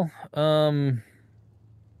 Well,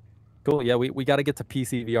 cool. Yeah, we got to get to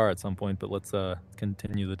PCVR at some point, but let's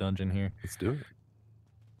continue the dungeon here. Let's do it.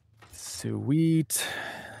 Sweet.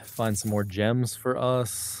 Find some more gems for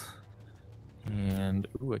us. And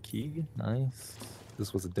ooh, a key. Nice.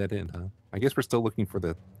 this was a dead end, huh? I guess we're still looking for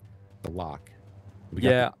the lock. We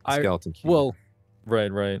Yeah, got the skeleton key. well,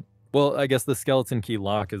 right. Well, I guess the skeleton key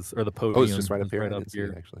lock is, or the podium. Oh, it's just right up here. Right I up didn't see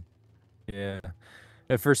it, actually. Yeah.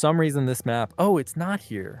 And for some reason, this map. Oh, it's not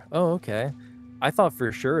here. Oh, okay. I thought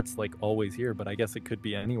for sure it's like always here, but I guess it could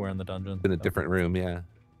be anywhere in the dungeon. In a different room, yeah.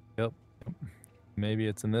 Yep. Maybe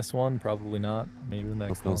it's in this one. Probably not. Maybe the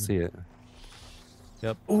next one. Don't see it.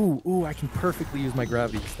 Yep. Ooh, I can perfectly use my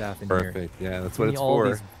gravity staff in here. Perfect. Yeah, that's what it's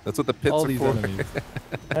for. That's what the pits are for. Enemies.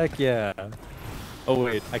 Heck yeah. Oh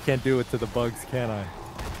wait, I can't do it to the bugs, can I?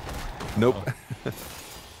 Nope. Oh.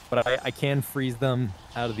 But I can freeze them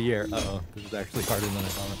out of the air. Uh-oh, this is actually harder than I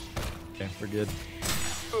thought. Okay, we're good.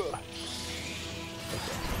 Okay.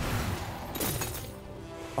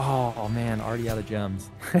 Oh man, already out of gems.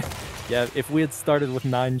 Yeah, if we had started with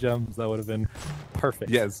 9 gems, that would have been perfect.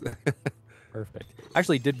 Yes. Perfect.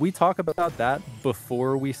 Actually, did we talk about that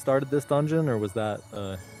before we started this dungeon, or was that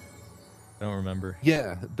I don't remember.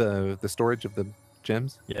 Yeah, the storage of the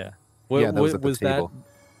gems. Yeah. Yeah, that was at the table.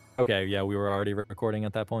 Okay, yeah, we were already recording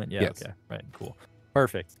at that point. Yeah. Yes. Okay. Right. Cool.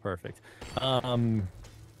 Perfect. All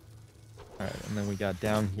right, and then we got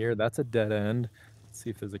down here. That's a dead end. Let's see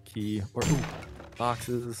if there's a key or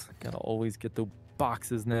boxes. Gotta always get the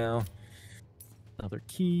boxes now. Another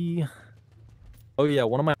key. Oh yeah,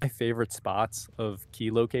 one of my favorite spots of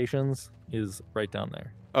key locations is right down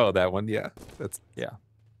there. Oh, that one. Yeah.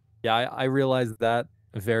 Yeah, I realized that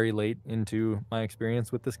very late into my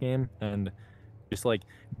experience with this game, and just like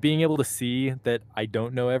being able to see that I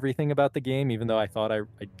don't know everything about the game, even though I thought I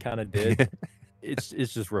kind of did. it's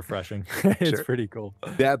just refreshing. It's Sure. pretty cool.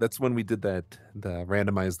 Yeah, that's when we did the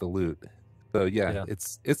randomize the loot. So yeah,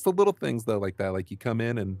 it's the little things though like that. Like you come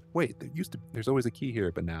in and wait, there's always a key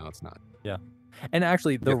here, but now it's not. Yeah. And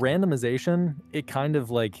actually the randomization, it kind of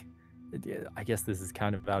like, I guess this is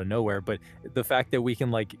kind of out of nowhere, but the fact that we can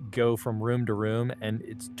like go from room to room and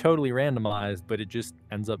it's totally randomized, but it just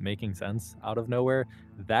ends up making sense out of nowhere.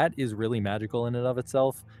 That is really magical in and of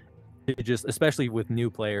itself. It just, especially with new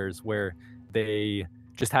players where they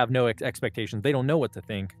just have no expectations. They don't know what to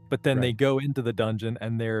think, but then they go into the dungeon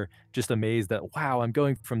and they're just amazed that, wow, I'm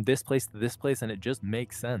going from this place to this place and it just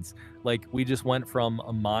makes sense. Like we just went from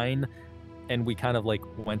a mine and we kind of like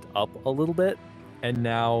went up a little bit, and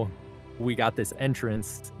now we got this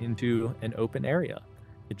entrance into an open area.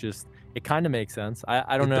 It kind of makes sense.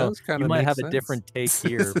 I don't know. You might have a different take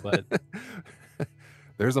here, but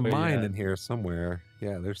there's a mine in here somewhere.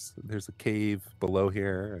 Yeah, there's a cave below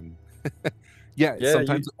here, and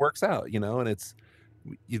sometimes it works out, and it's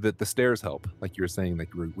the stairs help, like you were saying, like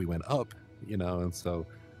we went up, and so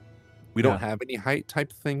we don't have any height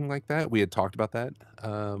type thing like that. We had talked about that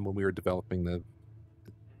when we were developing the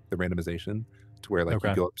randomization, to where like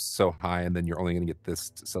you go up so high and then you're only going to get this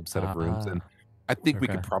subset of rooms. And I think we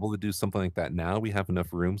could probably do something like that now. We have enough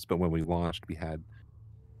rooms, but when we launched, we had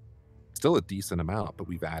still a decent amount, but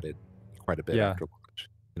we've added quite a bit after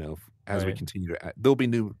launch. As we continue to add, there'll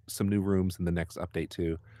be some new rooms in the next update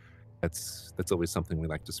too. That's always something we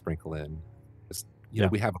like to sprinkle in.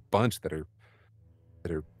 We have a bunch that are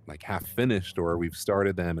like half finished, or we've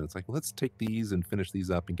started them and it's like, well, let's take these and finish these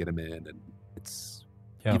up and get them in. And it's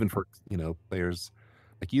even for players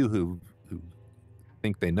like you who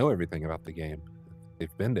think they know everything about the game.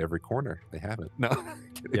 They've been to every corner. They haven't. No.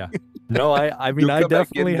 No, I mean, I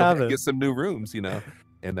definitely haven't. Get some new rooms,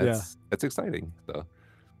 and that's exciting. So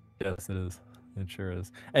yes, it is. It sure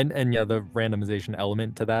is. And the randomization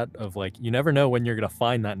element to that, of like, you never know when you're gonna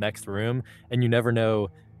find that next room, and you never know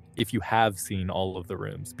if you have seen all of the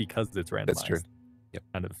rooms because it's randomized. That's true. Yep.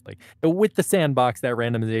 Kind of like with the sandbox, that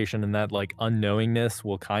randomization and that like unknowingness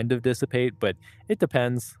will kind of dissipate, but it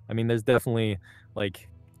depends. I mean, there's definitely like,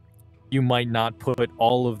 you might not put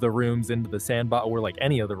all of the rooms into the sandbox, or like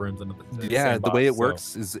any of the rooms into the sandbox. The way it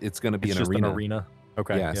works is it's going to be an arena.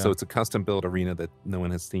 Okay. Yeah, so it's a custom built arena that no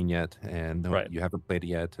one has seen yet, and you haven't played it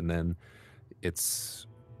yet, and then it's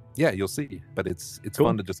you'll see. But it's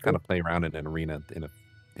fun to just kind of play around in an arena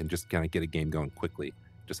and just kind of get a game going quickly.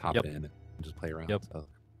 Just hop in and just play around. Yep. So,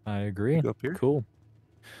 I agree. Go up here. Cool.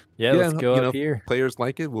 Yeah, let's go up here. Players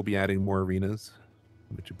like it. We'll be adding more arenas,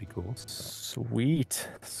 which would be cool. So.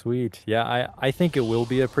 Sweet. Yeah, I think it will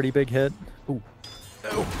be a pretty big hit. Ooh.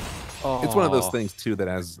 Oh. It's one of those things too that,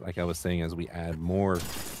 as like I was saying, as we add more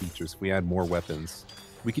features, we add more weapons,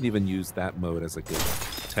 we can even use that mode as like a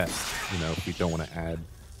test. If we don't want to add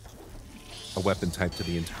a weapon type to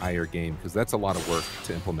the entire game, because that's a lot of work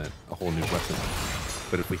to implement a whole new weapon.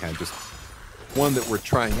 But if we had just one that we're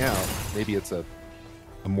trying out, maybe it's a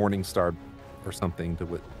Morning Star or something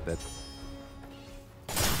that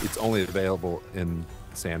it's only available in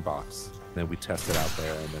Sandbox, Then we test it out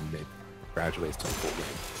there, and then it graduates to a full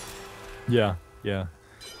game. Yeah, yeah.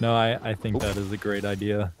 No, I think that is a great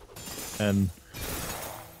idea. And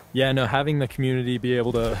yeah, no, having the community be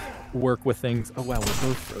able to work with things. Oh wow, we're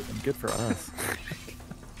both frozen. Good for us.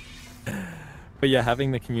 But yeah,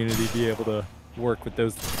 having the community be able to work with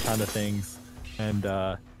those kind of things, and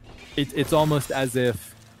it's almost as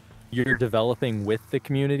if you're developing with the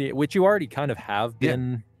community, which you already kind of have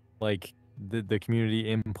been. Like the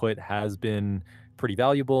community input has been pretty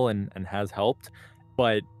valuable and has helped.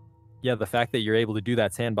 But yeah, the fact that you're able to do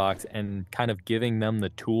that sandbox and kind of giving them the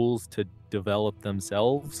tools to develop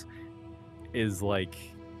themselves is like,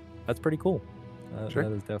 that's pretty cool. Sure.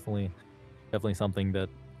 That is definitely something that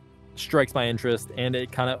strikes my interest, and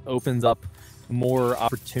it kind of opens up more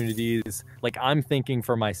opportunities. Like, I'm thinking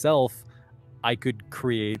for myself, I could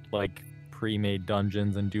create like pre-made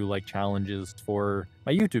dungeons and do like challenges for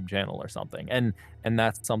my YouTube channel or something, and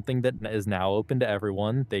that's something that is now open to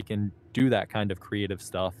everyone. They can do that kind of creative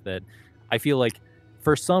stuff that I feel like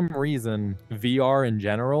for some reason VR in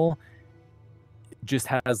general just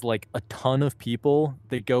has like a ton of people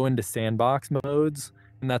that go into sandbox modes,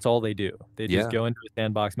 and that's all they do. They just go into a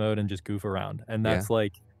sandbox mode and just goof around. And that's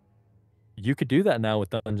like, you could do that now with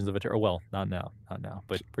Dungeons of Eternity. Well, not now,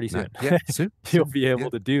 but pretty soon. Soon. You'll be able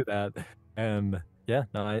to do that. And yeah,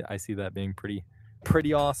 no, I see that being pretty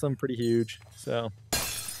awesome, pretty huge. So,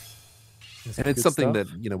 and it's something that,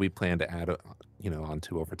 you know, we plan to add, you know,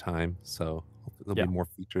 onto over time. So there'll be more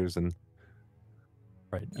features and.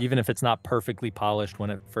 Right. Even if it's not perfectly polished when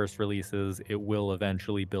it first releases, it will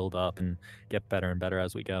eventually build up and get better and better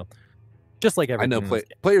as we go. Just like everything. I know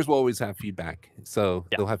players will always have feedback, so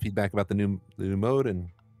they'll have feedback about the new mode, and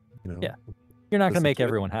you know. Yeah. You're not going to make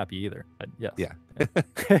everyone happy either, but yes. Yeah.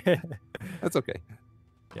 That's okay.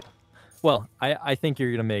 Yeah. Well, I think you're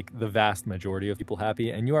going to make the vast majority of people happy,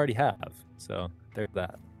 and you already have. So there's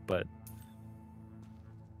that. But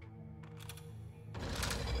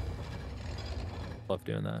love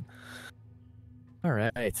doing that. All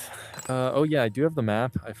right. Oh yeah, I do have the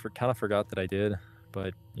map. I kind of forgot that I did,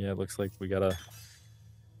 but yeah, it looks like we gotta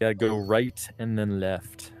go right and then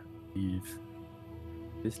left. Leave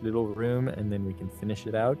this little room, and then we can finish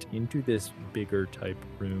it out into this bigger type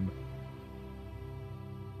room.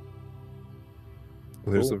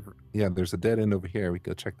 Well, there's a dead end over here. We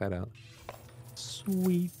go check that out.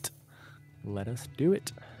 Sweet. Let us do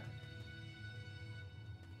it.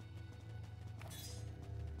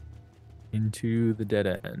 Into the dead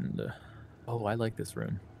end. Oh, I like this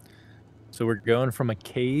room. So we're going from a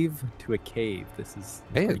cave to a cave. This is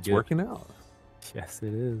it's good. Working out. Yes,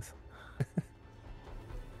 it is. Are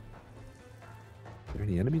there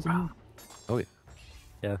any enemies in here? Oh yeah.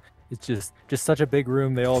 Yeah, it's just such a big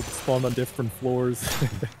room. They all spawn on different floors.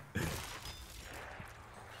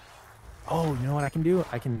 Oh, you know what I can do?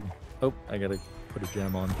 Oh, I gotta put a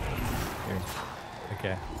gem on. Here.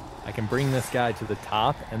 Okay. I can bring this guy to the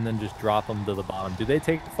top and then just drop him to the bottom. Do they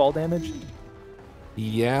take fall damage?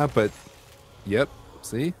 Yeah, but yep.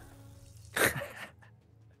 See?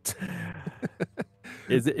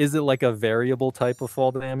 Is it like a variable type of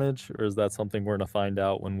fall damage, or is that something we're gonna find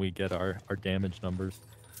out when we get our damage numbers?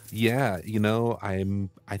 Yeah, you know, I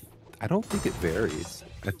don't think it varies.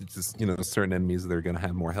 It's just, you know, certain enemies they're gonna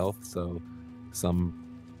have more health, so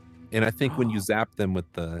and I think when you zap them with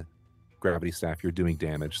the gravity staff, you're doing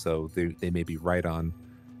damage, so they may be right on.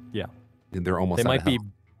 Yeah, they're almost. They might be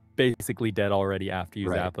basically dead already after you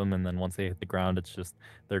zap them, and then once they hit the ground, it's just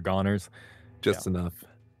they're goners. Just enough.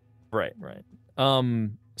 Right.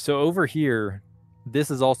 So over here, this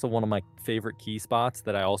is also one of my favorite key spots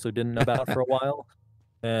that I also didn't know about for a while,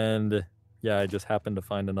 and yeah, I just happened to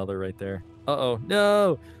find another right there. Uh-oh,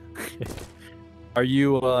 no! Are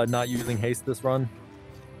you not using haste this run?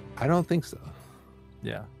 I don't think so.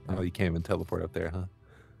 Yeah. Oh, you can't even teleport up there, huh?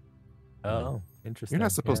 Oh, interesting. You're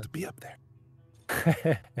not supposed to be up there.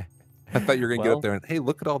 I thought you were going to get up there and, hey,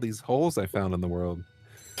 look at all these holes I found in the world.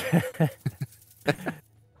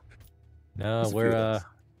 No,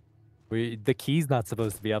 the key's not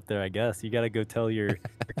supposed to be up there, I guess. You got to go tell your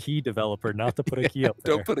key developer not to put a key up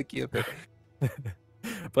there. Don't put a key up there.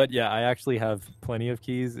 But yeah, I actually have plenty of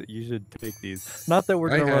keys. You should take these. Not that we're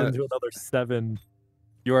going to run into another 7.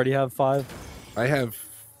 You already have 5? I have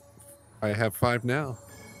 5 now.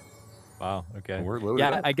 Wow, okay. We're loaded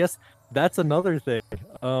up. I guess that's another thing.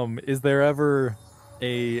 Is there ever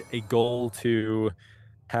a goal to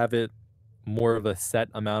have it more of a set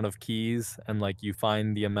amount of keys, and like you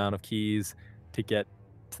find the amount of keys to get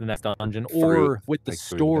to the next dungeon, or with the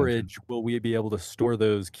storage, will we be able to store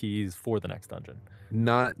those keys for the next dungeon?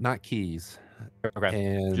 Not keys. Okay.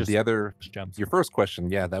 And just the other gems. Your first question,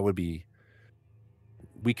 yeah, that would be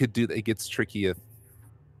we could do. It gets tricky if,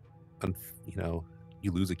 you know,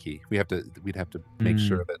 you lose a key. We'd have to make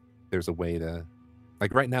sure that there's a way to,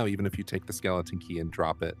 like right now, even if you take the skeleton key and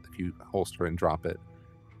drop it, if you holster and drop it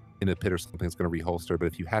in a pit or something, it's going to reholster. But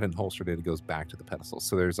if you hadn't holstered it, it goes back to the pedestal.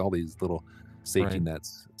 So there's all these little safety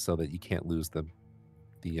nets so that you can't lose the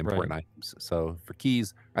important items. So for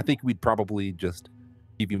keys, I think we'd probably just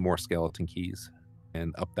give you more skeleton keys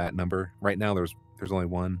and up that number. Right now, there's only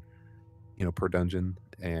one, you know, per dungeon,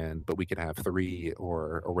 but we could have 3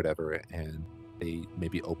 or whatever, and they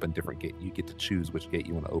maybe open different gate. You get to choose which gate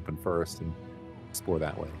you want to open first and explore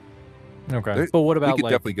that way. Okay, but what about, we could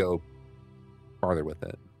definitely go farther with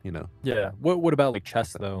it, you know? Yeah. What about like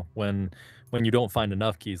chests though? When you don't find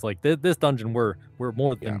enough keys, like this dungeon, we're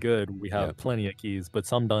more than good. We have plenty of keys, but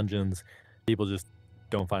some dungeons, people just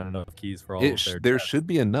don't find enough keys for all of their. There should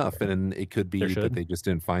be enough, and it could be that they just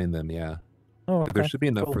didn't find them. Yeah. Oh, okay. There should be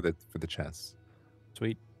enough for the chests.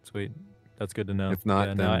 Sweet. That's good to know. If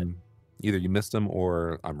not, then either you missed them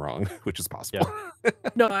or I'm wrong, which is possible. Yeah.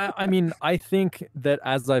 No, I mean, I think that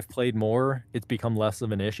as I've played more, it's become less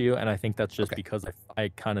of an issue, and I think that's just because I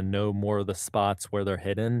kind of know more of the spots where they're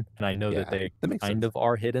hidden, and I know that they kind of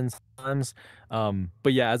are hidden sometimes.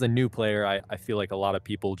 But yeah, as a new player, I feel like a lot of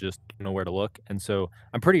people just don't know where to look, and so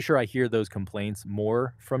I'm pretty sure I hear those complaints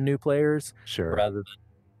more from new players rather than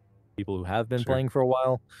people who have been playing for a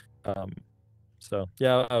while. So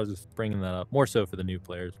yeah, I was just bringing that up more so for the new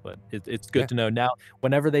players, but it's good to know now.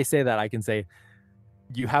 Whenever they say that, I can say,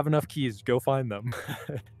 "You have enough keys. Go find them."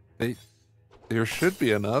 There should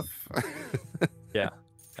be enough. Yeah,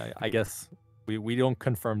 I guess we don't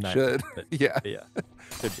confirm that. Should but, yeah,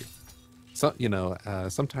 should be. So you know,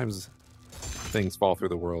 sometimes things fall through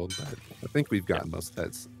the world, but I think we've gotten most of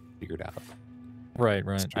that figured out. Right.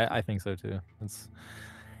 I think so too.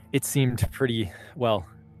 It seemed pretty well.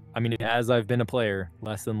 I mean, as I've been a player,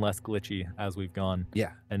 less and less glitchy as we've gone.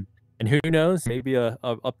 Yeah. And who knows? Maybe a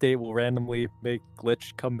update will randomly make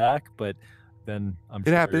glitch come back, but then I'm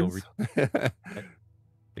sure it happens.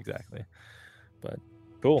 Exactly. But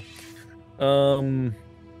cool.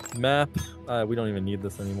 Map. We don't even need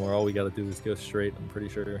this anymore. All we got to do is go straight. I'm pretty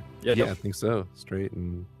sure. Yeah, I think so. Straight,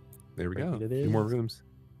 and there we go. 2 more rooms.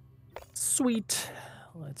 Sweet.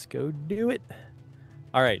 Let's go do it.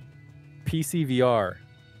 All right. PCVR.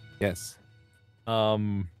 Yes.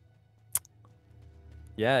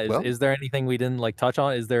 Yeah, is there anything we didn't like touch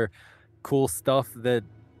on? Is there cool stuff that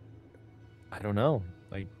I don't know?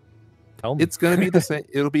 Like, tell me. It's gonna be the same.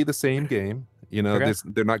 It'll be the same game. You know,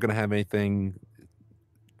 they're not gonna have anything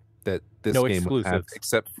that this game will have,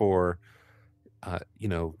 except for you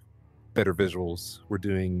know, better visuals. We're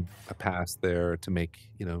doing a pass there to make,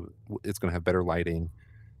 you know, it's gonna have better lighting.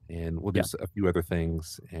 And we'll do a few other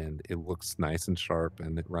things, and it looks nice and sharp,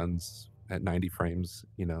 and it runs at 90 frames.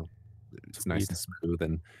 You know, it's nice and smooth,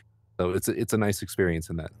 and so it's a nice experience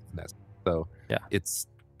in that. So it's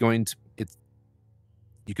going to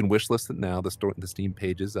you can wish list it now. The Steam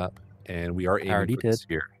page is up, and we are aiming for this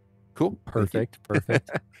year. Cool, perfect.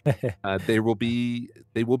 They will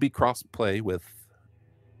be cross play with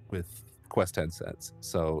Quest headsets.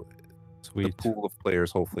 So the pool of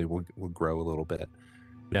players hopefully will grow a little bit.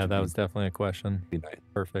 Yeah, that was definitely a question. Nice.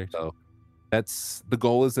 Perfect. So that's the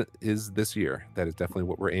goal is this year. That is definitely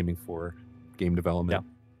what we're aiming for. Game development.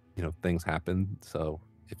 You know, things happen. So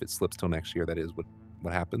if it slips till next year, that is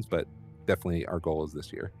what happens. But definitely our goal is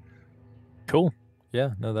this year. Cool.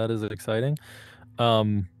 Yeah, no, that is exciting.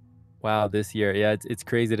 Wow, this year. Yeah, it's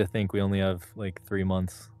crazy to think we only have like 3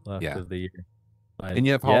 months left of the year. And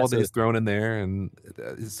you have holidays thrown in there, and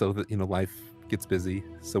so that, you know, life gets busy.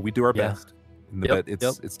 So we do our best. But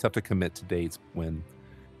it's tough to commit to dates when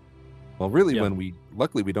when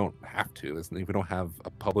luckily we don't have to. We don't have a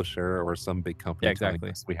publisher or some big company. Yeah,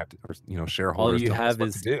 exactly. We have to, or, you know, shareholders. All you have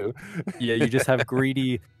is to do. You just have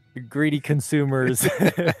greedy consumers.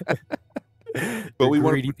 But we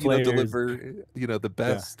want to deliver, you know, the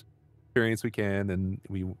best experience we can, and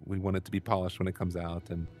we want it to be polished when it comes out.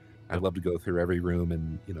 And I'd love to go through every room,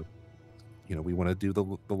 and you know, we want to do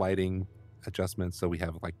the lighting adjustments, so we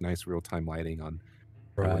have like nice real-time lighting on.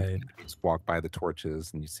 Right. You just walk by the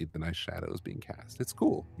torches and you see the nice shadows being cast. It's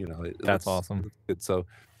cool, you know. That's awesome. Good. So,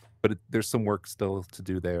 but there's some work still to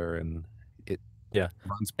do there, and it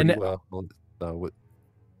runs pretty well. So,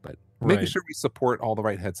 but making sure we support all the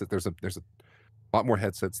right headsets. There's a lot more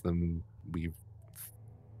headsets than we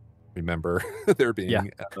remember there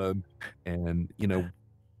being, and you know,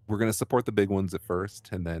 we're going to support the big ones at first,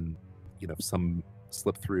 and then, you know, some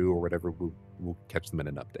slip through or whatever, we'll catch them in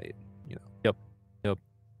an update, you know. Yep.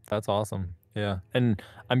 That's awesome. Yeah. And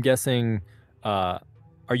I'm guessing are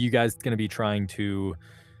are you guys going to be trying to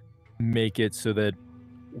make it so that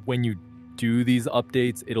when you do these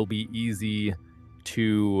updates, it'll be easy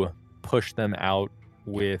to push them out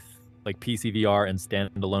with like PCVR and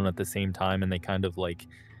standalone at the same time, and they kind of like,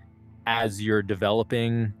 as you're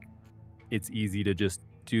developing, it's easy to just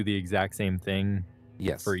do the exact same thing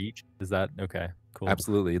Yes, for each? Is that okay? Cool.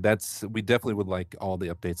 absolutely. We definitely would like all the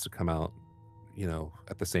updates to come out, you know,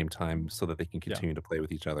 at the same time so that they can Yeah. continue to play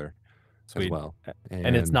with each other as Sweet. well.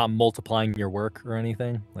 And it's not multiplying your work or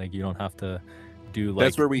anything? Like, you don't have to do, like,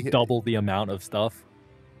 that's where we double the amount of stuff?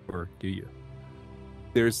 Or do you?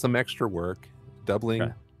 there's some extra work. Doubling,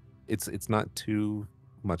 Okay. it's not too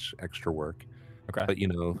much extra work. Okay. But, you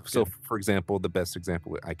know, so for example, the best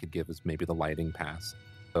example I could give is maybe the lighting pass.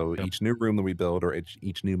 So Yep. each new room that we build, or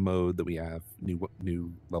each new mode that we have,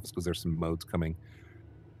 new levels, because there's some modes coming.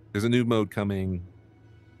 There's a new mode coming.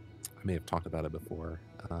 I may have talked about it before.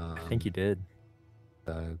 I think you did.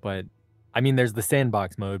 Uh, But, I mean, there's the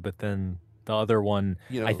sandbox mode, but then the other one,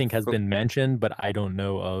 you know, I think, has fo- been mentioned, but I don't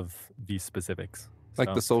know of the specifics. like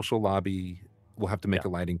So, the social lobby, we'll have to make Yeah.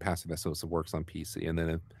 a lighting pass of that so it works on PC. And then,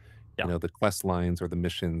 Yeah. you know, the quest lines or the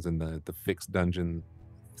missions and the fixed dungeon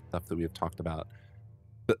stuff that we have talked about,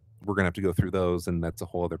 but we're gonna have to go through those, and that's a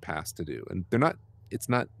whole other pass to do. And it's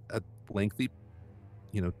not a lengthy,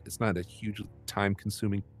 you know, it's not a huge time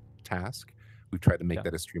consuming task. We've tried to make Yeah.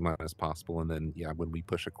 that as streamlined as possible. And then, yeah, when we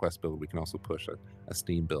push a quest build, we can also push a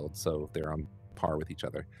Steam build, so they're on par with each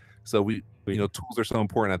other. So you know, tools are so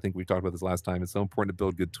important. I think we talked about this last time. It's so important to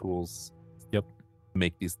build good tools. Yep.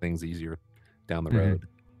 Make these things easier down the Mhm. road.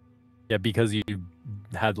 Yeah, because you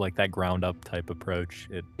had, like, that ground up type approach,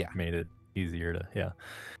 it Yeah. made it easier to, yeah.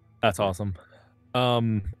 That's awesome.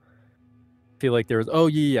 I feel like there was, oh,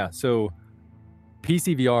 yeah. So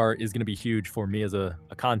PCVR is going to be huge for me as a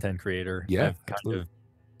content creator. Yeah, I've kind absolutely. of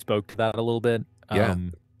spoke to that a little bit. Yeah,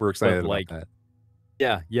 we're excited about like, that.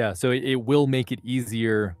 yeah. So it will make it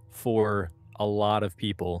easier for a lot of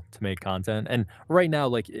people to make content. And right now,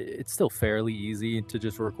 like, it's still fairly easy to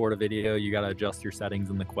just record a video. You got to adjust your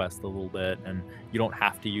settings in the Quest a little bit, and you don't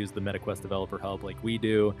have to use the MetaQuest Developer Hub like we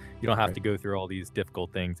do. You don't have Right. to go through all these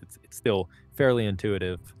difficult things. It's still fairly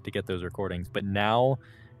intuitive to get those recordings. But now,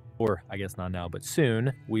 or I guess not now, but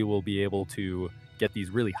soon, we will be able to get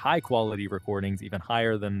these really high quality recordings, even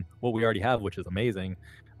higher than what we already have, which is amazing.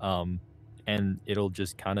 And it'll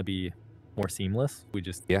just kind of be more seamless. We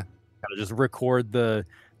just Yeah. kind of just record the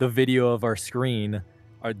video of our screen,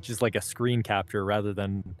 or just like a screen capture, rather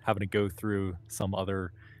than having to go through some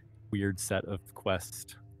other weird set of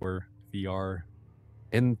Quest or VR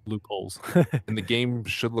And loopholes. and the game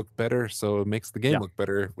should look better, so it makes the game Yeah. look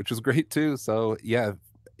better, which is great too. So yeah,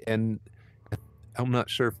 and I'm not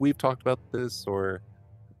sure if we've talked about this or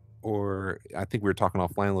I think we were talking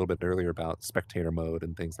offline a little bit earlier about spectator mode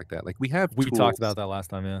and things like that. Like we have We tools talked about that last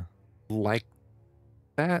time, yeah. like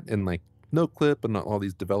that, and like no clip and all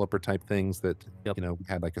these developer type things that Yep. you know, we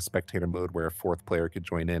had like a spectator mode where a fourth player could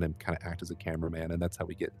join in and kind of act as a cameraman, and that's how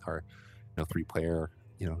we get our, you know, 3-player,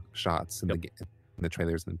 you know, shots in Yep. the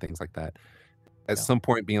trailers and things like that. At Yeah. some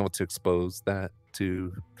point, being able to expose that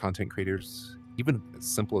to content creators, even as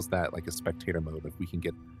simple as that, like a spectator mode, if we can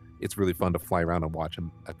get, it's really fun to fly around and watch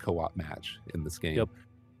a co-op match in this game. Yep.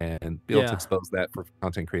 And be able to Yeah. expose that for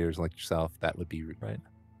content creators like yourself, that would be Right.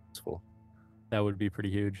 useful. That would be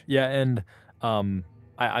pretty huge. Yeah, and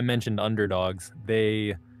I mentioned Underdogs.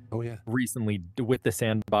 They Oh yeah. recently, with the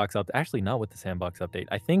Sandbox up, actually not with the Sandbox update.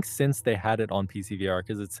 I think since they had it on PCVR,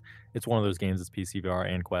 because it's one of those games, it's PCVR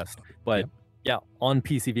and Quest. But Yep. yeah, on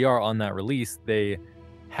PCVR on that release, they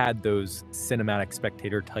had those cinematic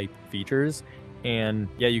spectator type features, and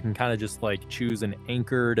yeah, you can kind of just like choose an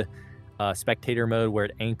anchored spectator mode where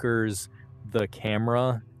it anchors the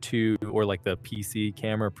camera to, or like the PC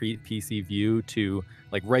camera, PC view to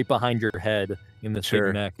like right behind your head in the Sure.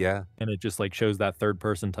 big neck, Yeah. and it just like shows that third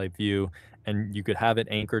person type view. And you could have it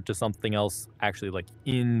anchored to something else actually like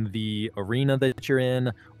in the arena that you're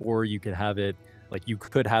in, or you could have it like, you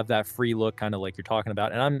could have that free look kind of like you're talking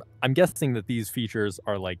about. And I'm guessing that these features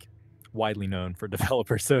are like widely known for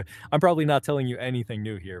developers, so I'm probably not telling you anything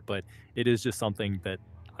new here, but it is just something that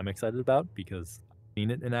I'm excited about because I've seen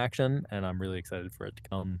it in action, and I'm really excited for it to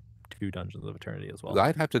come to Dungeons of Eternity as well.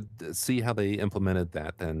 I'd have to see how they implemented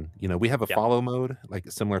that then. You know, we have a Yeah. follow mode, like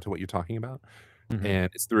similar to what you're talking about, Mhm.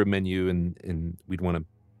 and it's through a menu, and we'd want to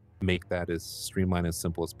make that as streamlined as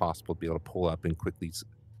simple as possible to be able to pull up and quickly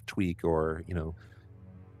tweak, or you know,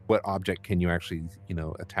 what object can you actually, you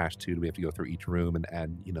know, attach to? Do we have to go through each room and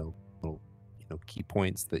add, you know, little, you know, key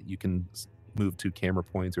points that you can move to camera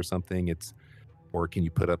points or something? Or can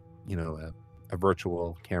you put up, you know, a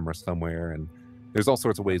virtual camera somewhere? And there's all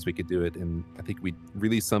sorts of ways we could do it, and I think we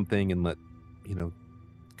release something and let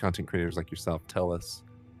content creators like yourself tell us,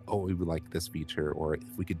 oh, we would like this feature, or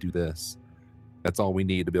if we could do this, that's all we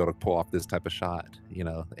need to be able to pull off this type of shot,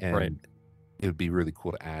 and Right. it would be really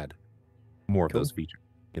cool to add more of those features.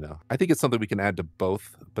 I think it's something we can add to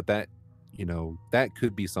both, but that that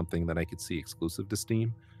could be something that I could see exclusive to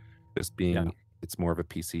Steam, just being it's more of a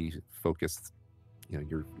PC focused.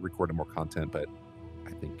 You're recording more content, but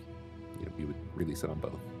I think we would release it on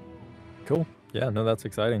both. Cool. Yeah, no, that's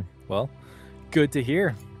exciting. Well, good to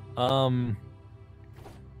hear.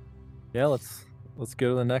 Yeah, let's go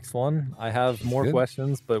to the next one. I have more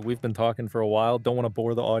questions, but we've been talking for a while. Don't want to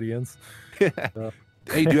bore the audience. Hey,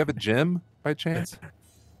 do you have a gem by chance?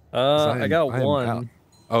 I got one.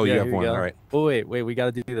 Oh, yeah, you have one. All right. Oh, wait, we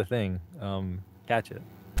got to do the thing. Catch it.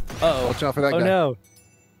 Uh-oh. Watch out for that guy. Oh,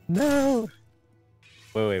 no.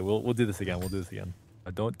 Wait, we'll do this again. We'll do this again.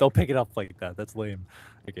 Don't pick it up like that. That's lame.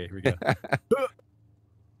 Okay, here we go.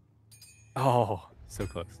 Oh, so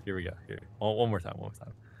close. Here we go. Here. One more time.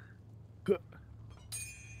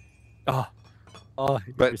 Oh,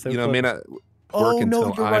 but so it may not work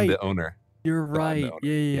until I'm the owner. You're right.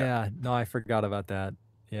 Yeah. No, I forgot about that.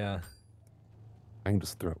 Yeah. I can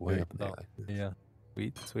just throw it way up in the air.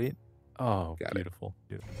 Yeah. Sweet. Oh, beautiful.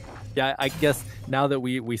 Yeah, I guess now that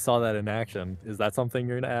we saw that in action, is that something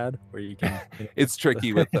you're gonna add, where you can? It's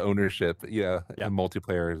tricky with the ownership. Yeah. And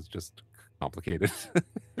multiplayer is just complicated.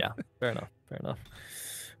 Yeah, fair enough.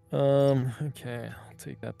 Okay, I'll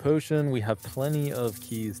take that potion. We have plenty of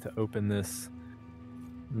keys to open this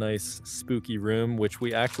nice spooky room, which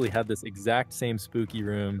we actually had this exact same spooky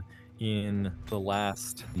room in the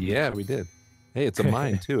last. Yeah, we did. Hey, it's a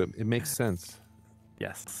mine too. It makes sense.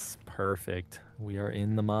 Yes, perfect. We are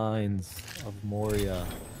in the mines of Moria.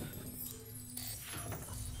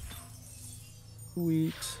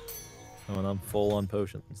 Sweet. Oh, and I'm full on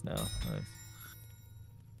potions now. Nice.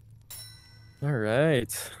 All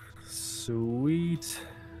right. Sweet.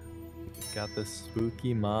 Got the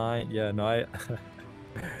spooky mine. Yeah, no,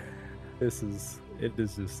 it's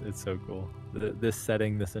so cool. This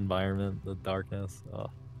setting, this environment, the darkness. Oh.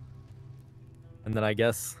 And then I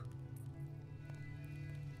guess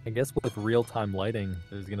with real-time lighting,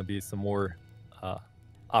 there's going to be some more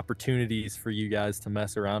opportunities for you guys to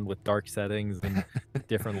mess around with dark settings and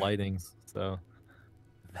different lightings. So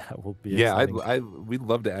that will be exciting. We'd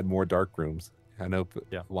love to add more dark rooms. I know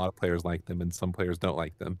a lot of players like them and some players don't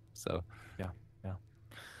like them. So yeah.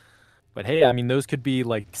 But hey, I mean, those could be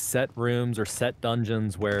like set rooms or set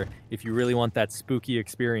dungeons where if you really want that spooky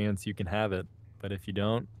experience, you can have it. But if you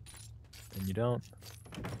don't, then you don't.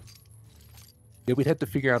 Yeah, we'd have to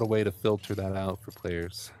figure out a way to filter that out for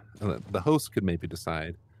players. The host could maybe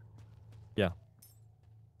decide. Yeah,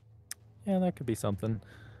 that could be something.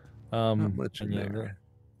 Not much in there.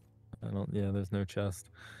 There's no chest.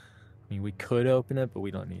 I mean, we could open it, but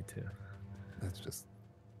we don't need to.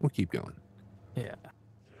 We'll keep going. Yeah.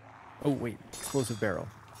 Oh, wait. Explosive barrel.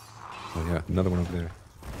 Oh, yeah. Another one over there.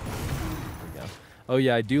 There we go. Oh,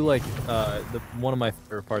 yeah. I do like one of my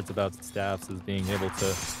favorite parts about staffs is being able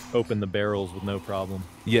to open the barrels with no problem.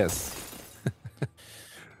 Yes.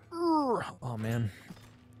 Oh, man.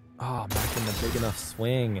 Oh, I'm not getting a big enough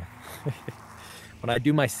swing. When I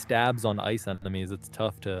do my stabs on ice enemies, it's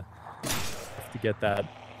tough to get that,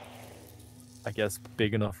 I guess,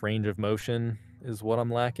 big enough range of motion is what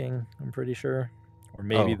I'm lacking, I'm pretty sure. Or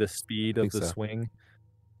maybe the speed of the swing.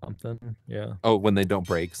 Something, yeah. Oh, when they don't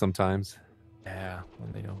break sometimes? Yeah,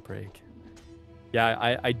 when they don't break.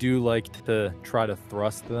 Yeah, I do like to try to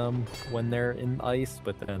thrust them when they're in ice,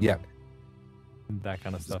 but then that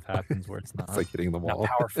kind of stuff happens where it's not, it's like hitting the wall. Not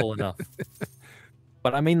powerful enough.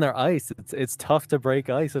 But I mean, they're ice. It's tough to break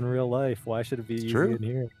ice in real life. Why should it be easy in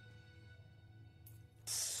here?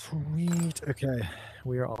 Sweet. Okay,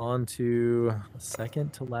 we are on to the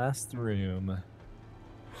second to last room.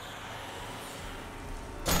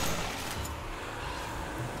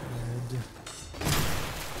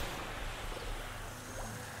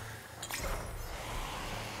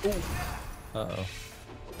 Uh-oh.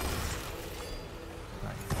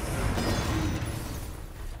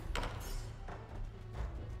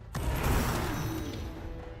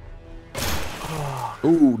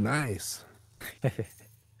 Ooh, nice. I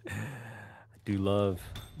do love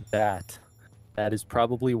that. That is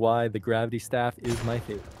probably why the gravity staff is my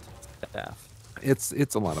favorite staff.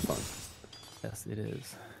 It's a lot of fun. Yes, it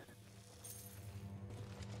is.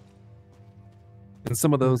 And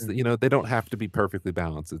some of those, they don't have to be perfectly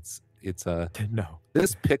balanced. It's no.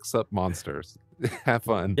 This picks up monsters. Have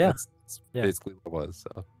fun. Yeah. That's basically what it was.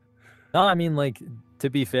 So. No, I mean, like, to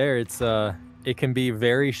be fair, it's it can be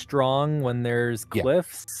very strong when there's Yeah.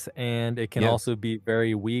 cliffs, and it can Yes. also be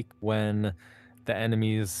very weak when the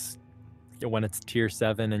enemies, when it's tier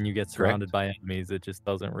 7 and you get Correct. surrounded by enemies, it just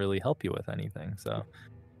doesn't really help you with anything. So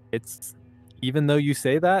it's, even though you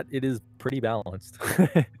say that, it is pretty balanced.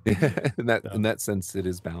 In So, that sense, it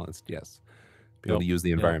is balanced. Yes. Be able yep, to use the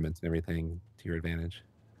yep. environments and everything to your advantage.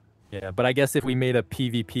 Yeah, but I guess if we made a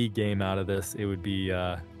PvP game out of this, it would be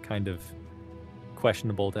kind of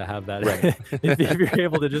questionable to have that. Right. If you're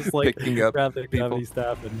able to just like Picking up grab the people. gravity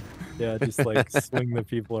staff and yeah, just like swing the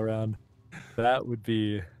people around, that would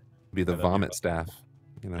be Be the that'd be vomit fun. staff,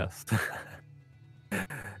 you know. Yes.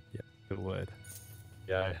 Yeah, it would.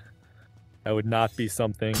 Yeah, that would not be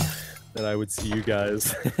something that I would see you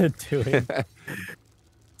guys doing.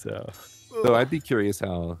 So So I'd be curious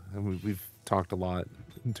how, I mean, we've talked a lot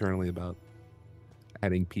internally about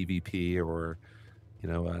adding PvP or, you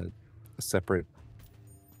know, a separate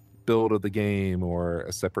build of the game or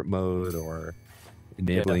a separate mode or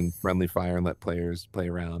enabling friendly fire and let players play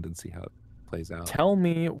around and see how it plays out. tell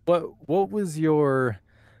me, what was your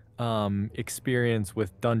experience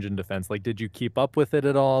with dungeon defense? Like, did you keep up with it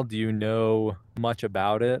at all? Do you know much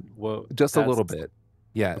about it? What Just a that's little bit.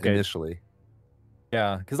 Yeah, okay. initially.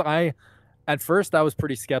 Yeah, because at first I was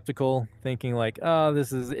pretty skeptical, thinking like, oh,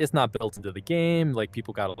 it's not built into the game. Like,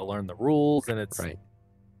 people got to learn the rules, and Right.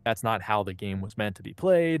 that's not how the game was meant to be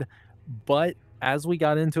played. But as we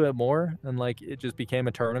got into it more, and like it just became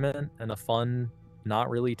a tournament and a fun, not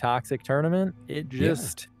really toxic tournament, it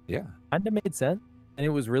just Yeah. kind of made sense, and it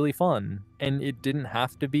was really fun. And it didn't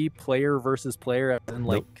have to be player versus player, as in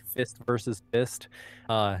like fist versus fist.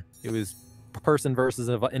 It was person versus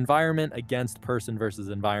environment against person versus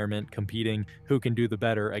environment, competing who can do the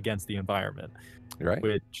better against the environment, Right.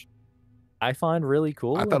 which I find really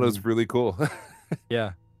cool. I thought it was really cool.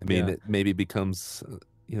 Yeah. I mean, yeah. it maybe becomes,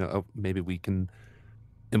 you know, maybe we can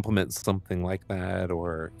implement something like that,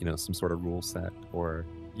 or, you know, some sort of rule set, or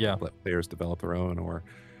Yeah. let players develop their own, or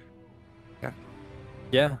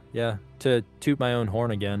Yeah. To toot my own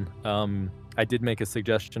horn again, I did make a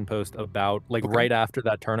suggestion post about like right after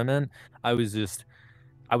that tournament. I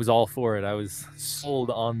was all for it. I was sold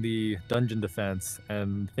on the dungeon defense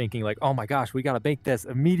and thinking like, oh my gosh, we gotta make this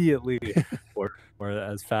immediately, or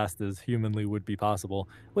as fast as humanly would be possible.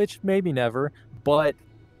 Which maybe never, but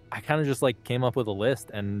I kind of just like came up with a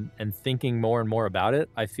list, and thinking more and more about it,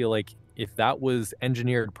 I feel like if that was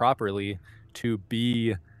engineered properly to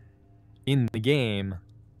be in the game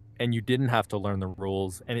and you didn't have to learn the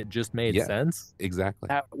rules and it just made yeah, sense, exactly.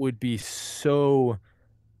 that would be so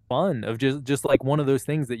fun, of just like one of those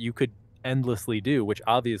things that you could endlessly do, which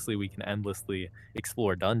obviously we can endlessly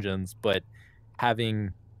explore dungeons, but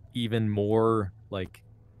having even more like,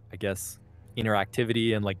 I guess,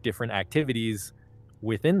 interactivity and like different activities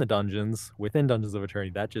within the dungeons, within Dungeons of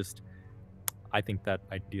Eternity, that just, I think that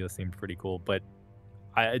idea seemed pretty cool. But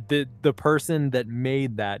the person that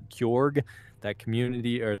made that Kjorg, that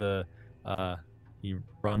community, or the he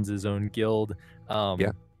runs his own guild.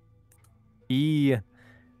 Yeah. He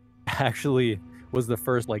actually was the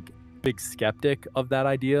first like big skeptic of that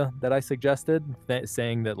idea that I suggested,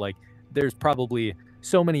 saying that like there's probably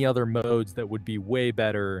so many other modes that would be way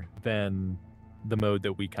better than the mode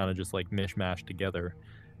that we kind of just like mishmash together.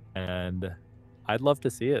 And I'd love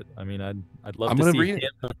to see it. I mean, I'd love I'm to gonna see read him.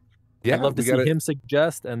 it. Yeah, I'd love to we see gotta him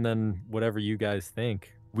suggest, and then whatever you guys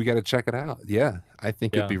think. we gotta check it out. Yeah, I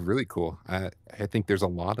think it'd Yeah. be really cool. I think there's a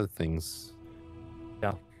lot of things.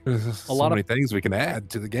 Yeah. There's so lot of- many things we can add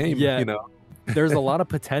to the game. Yeah. You know, There's a lot of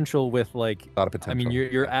potential with like, a lot of potential. I mean,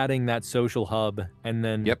 you're adding that social hub, and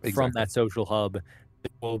then Yep, from exactly. that social hub, there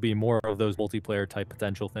will be more of those multiplayer type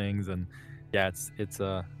potential things. And yeah, it's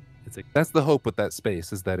a That's the hope with that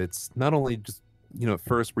space, is that it's not only just, you know, at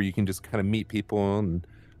first where you can just kind of meet people and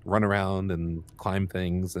run around and climb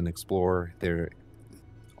things and explore there.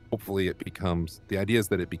 Hopefully it becomes, the idea is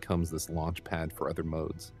that it becomes this launch pad for other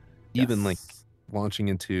modes. Even like yes. launching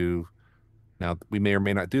into, now we may or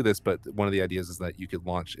may not do this, but one of the ideas is that you could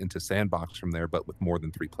launch into Sandbox from there, but with more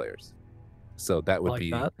than 3 players. So that would like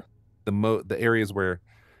be that. the areas where,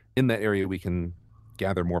 in that area, we can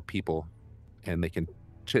gather more people and they can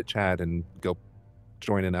chit chat and go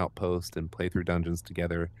join an outpost and play through dungeons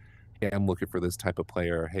together. Hey, I'm looking for this type of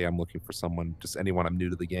player. Hey, I'm looking for someone, just anyone, I'm new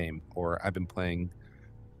to the game, or I've been playing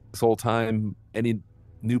this whole time. Any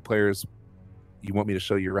new players you want me to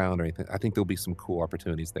show you around or anything? I think there'll be some cool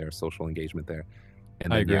opportunities there, social engagement there.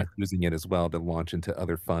 And I then, agree. yeah, using it as well to launch into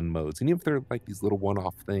other fun modes. And even if they're like these little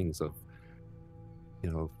one-off things of,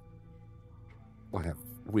 you know, we'll have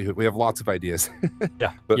we have lots of ideas.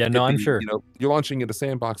 Yeah. But Yeah, no, I'm maybe, sure. you know, you're launching into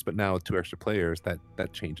Sandbox, but now with 2 extra players, that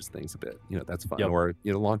changes things a bit. You know, that's fun. Yep. Or,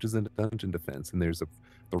 you know, launches into Dungeon Defense, and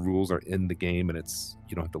the rules are in the game, and it's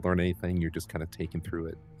you don't have to learn anything. You're just kind of taking through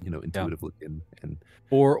it, you know, Yeah. intuitively, and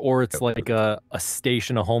Or it's Yep. like a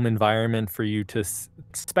station, a home environment for you to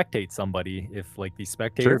spectate somebody. If like these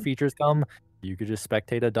spectator Sure. features come, you could just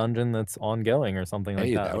spectate a dungeon that's ongoing or something like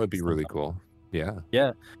Hey, that. that would be really cool. Yeah.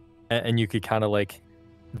 Yeah. And you could kind of like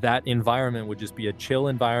that environment would just be a chill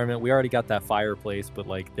environment. We already got that fireplace, but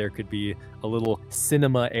like there could be a little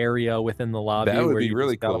cinema area within the lobby That would where be you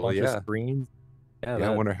really just got a cool, bunch of yeah. screens. Yeah, Yeah, I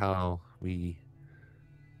that, wonder how I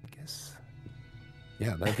guess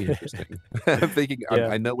yeah, that'd be interesting. I'm thinking Yeah.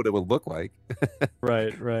 I know what it would look like.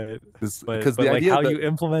 right. Because But the like idea how that you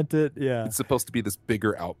implement it, yeah. it's supposed to be this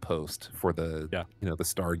bigger outpost for the Yeah. you know, the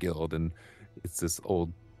Star Guild, and it's this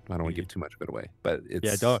old I don't want to give too much of it away, but it's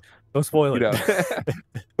Yeah, don't spoil you it. know,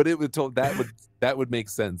 but it would that would make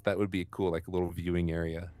sense. That would be cool, like a little viewing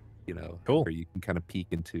area, you know, Cool. where you can kind of peek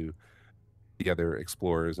into the other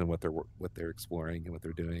explorers and what they're exploring and what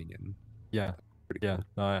they're doing, and Yeah. pretty Yeah. cool.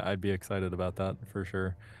 No, I'd be excited about that for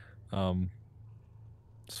sure.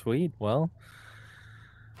 Sweet. Well,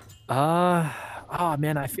 oh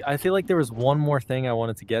man, I feel like there was one more thing I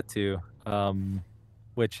wanted to get to.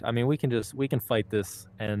 Which I mean, we can fight this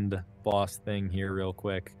end boss thing here real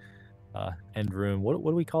quick. End room. What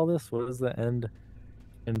do we call this? What is the end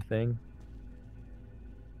thing?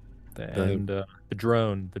 The end. The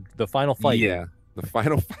drone. The final fight. Yeah, the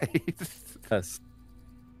final fight. Yes.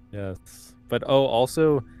 Yes. But oh,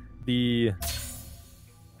 also the.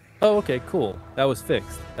 Oh, okay, cool. That was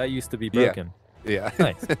fixed. That used to be broken. Yeah.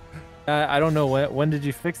 Nice. I don't know when did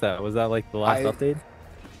you fix that? Was that like the last update?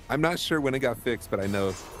 I'm not sure when it got fixed, but I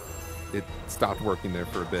know it stopped working there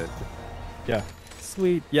for a bit. Yeah.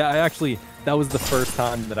 Sweet. Yeah, that was the first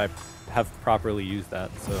time that I have properly used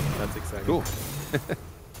that, so that's exciting. Cool.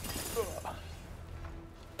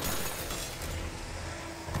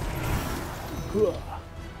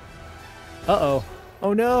 Uh-oh.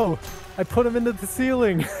 Oh no! I put him into the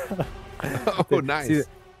ceiling! Oh, nice. See,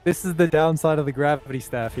 this is the downside of the gravity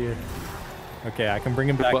staff here. Okay, I can bring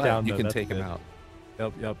him back down, You though. can That's take him good. out.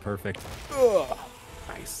 Yep, perfect.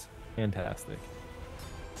 Nice. Fantastic.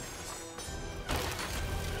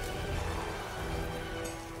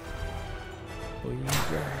 Oh,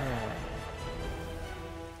 yeah.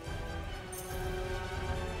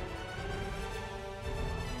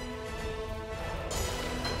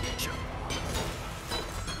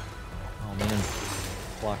 Oh man,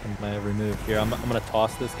 blocking my every move. Here, I'm gonna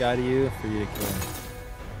toss this guy to you for you to kill him.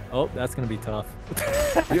 Oh, that's gonna be tough.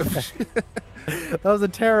 That was a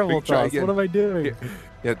terrible toss. Again. What am I doing?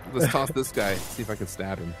 Yeah, let's toss this guy. See if I can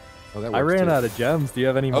stab him. Oh, that works I ran too. out of gems. Do you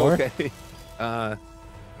have any Oh, more? okay. I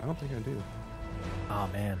don't think I do. Oh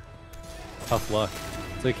man, tough luck.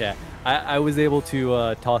 It's okay. I was able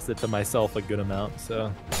to toss it to myself a good amount,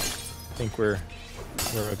 so I think we're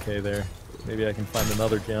okay there. Maybe I can find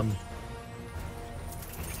another gem.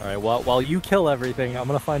 All right, while you kill everything, I'm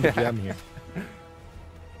gonna find a gem here. Oh,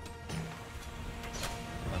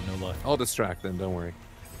 no luck. I'll distract them. Don't worry.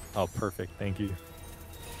 Oh, perfect. Thank you.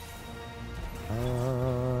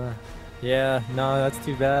 Yeah, no, that's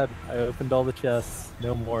too bad. I opened all the chests.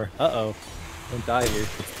 No more. Uh-oh. Don't die here.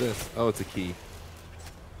 What's this? Oh, it's a key.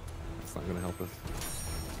 It's not gonna help us.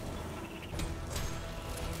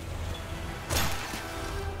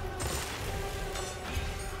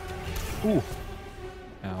 Ooh.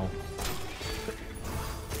 Ow.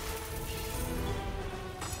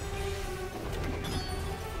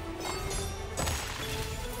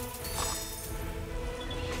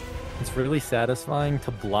 It's really satisfying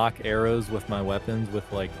to block arrows with my weapons with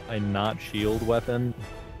like a not shield weapon,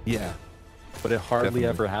 Yeah. but it hardly Definitely.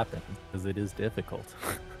 ever happens because it is difficult.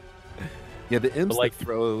 Yeah, the imps like, that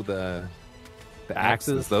throw the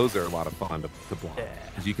axes, those are a lot of fun to block. Yeah.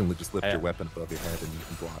 Because you can just lift Yeah. your weapon above your head and you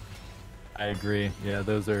can block. I agree. Yeah,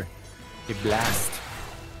 those are a blast.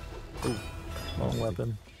 Ooh, long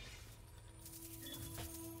weapon.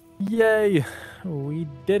 Yay! We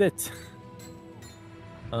did it.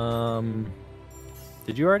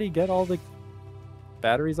 Did you already get all the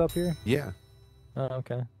batteries up here? Yeah. Oh,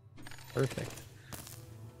 okay. Perfect.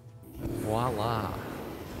 Voila.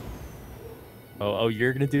 Oh,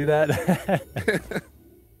 you're gonna do that?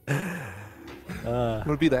 I'm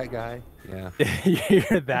gonna be that guy. Yeah.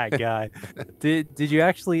 You're that guy. Did you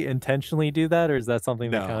actually intentionally do that, or is that something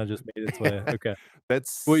that No. kind of just made its way? Okay.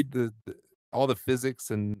 That's Wait. all the physics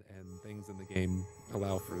and things in the game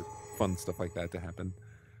allow for fun stuff like that to happen.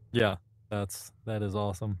 Yeah, that is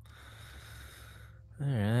awesome. All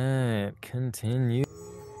right, continue.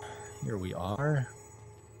 Here we are.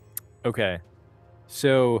 Okay.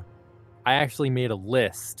 So I actually made a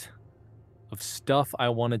list of stuff I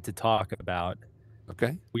wanted to talk about.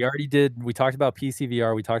 Okay. We talked about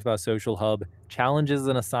PCVR, we talked about Social Hub, challenges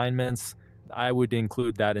and assignments. I would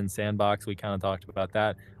include that in Sandbox. We kind of talked about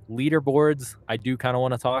that. Leaderboards, I do kind of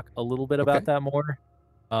want to talk a little bit about that more.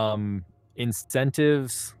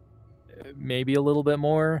 Incentives, maybe a little bit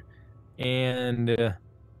more. And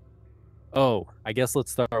I guess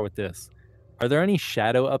let's start with this. Are there any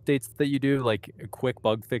shadow updates that you do, like quick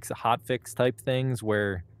bug fix, hot fix type things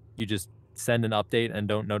where you just send an update and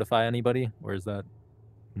don't notify anybody? Or is that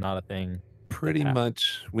not a thing? Pretty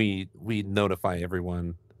much we notify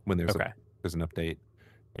everyone when there's there's an update.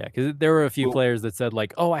 Yeah, because there were a few players that said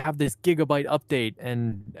like, "Oh, I have this gigabyte update,"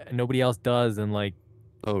 and nobody else does, and like,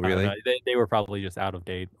 oh really? They were probably just out of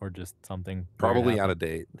date or just something. Probably out of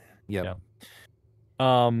date. Yep.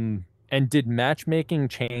 Yeah. And did matchmaking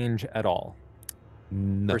change at all?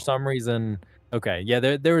 No. For some reason, okay. Yeah,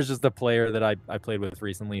 there was just a player that I played with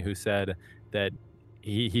recently who said that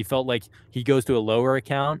he felt like he goes to a lower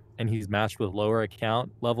account and he's matched with lower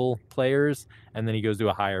account level players, and then he goes to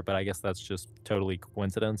a higher, but I guess that's just totally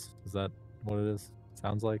coincidence. Is that what it is?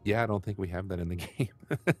 Sounds like. Yeah, I don't think we have that in the game.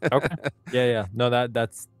 Okay. Yeah. No,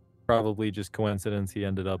 that's probably just coincidence. He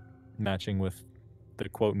ended up matching with the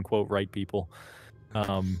quote unquote right people.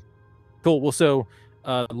 Cool. Well, so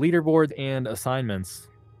leaderboard and assignments.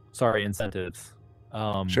 Sorry, incentives.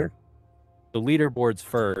 Sure. The leaderboards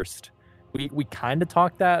first. We kind of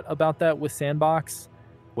talked about that with Sandbox,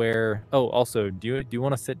 where also do you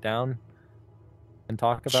want to sit down and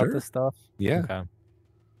talk about this stuff? Yeah. Okay.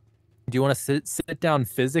 Do you want to sit down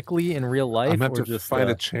physically in real life? I'm gonna have to just find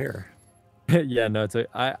a chair. Yeah, no,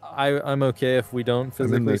 I'm okay if we don't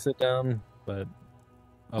physically sit down, but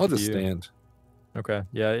I'll just stand. Okay.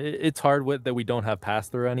 Yeah, it's hard that we don't have pass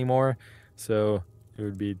through anymore, so it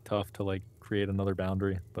would be tough to like create another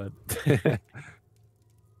boundary, but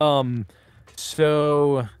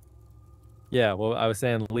so yeah, well, I was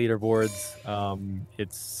saying leaderboards.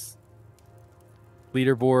 It's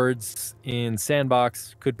leaderboards in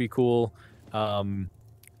Sandbox could be cool.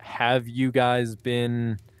 Have you guys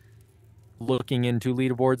been looking into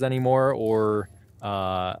leaderboards anymore, or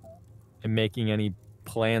making any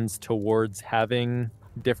plans towards having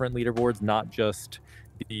different leaderboards, not just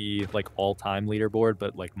the like all-time leaderboard,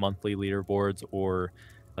 but like monthly leaderboards or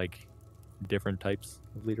like different types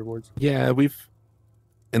of leaderboards? Yeah,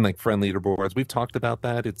 in like friend leaderboards, we've talked about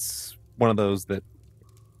that. It's one of those that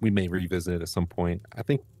we may revisit at some point. I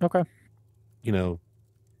think. Okay.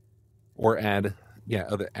 Or add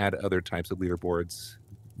other types of leaderboards.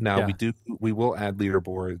 Now we will add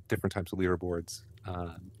different types of leaderboards,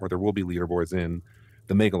 or there will be leaderboards in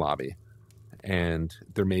the mega lobby, and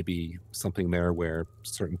there may be something there where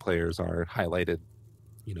certain players are highlighted,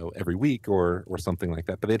 every week or something like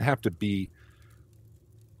that. But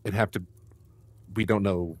we don't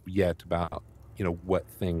know yet about, what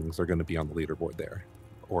things are going to be on the leaderboard there.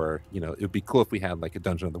 Or, it would be cool if we had like a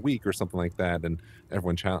dungeon of the week or something like that, and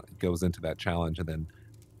everyone goes into that challenge, and then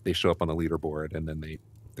they show up on a leaderboard, and then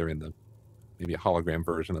they're in maybe a hologram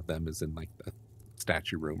version of them is in like a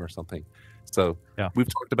statue room or something. So we've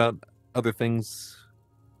talked about other things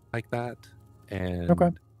like that, and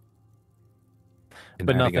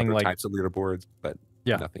but nothing like types of leaderboards, but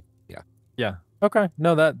nothing. Yeah. Okay.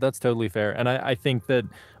 No, that's totally fair. And I think that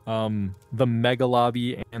the mega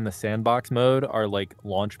lobby and the Sandbox mode are like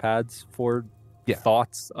launch pads for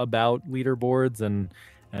thoughts about leaderboards, and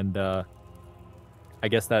I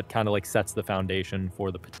guess that kind of like sets the foundation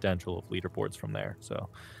for the potential of leaderboards from there. So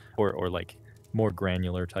or like more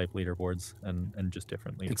granular type leaderboards and just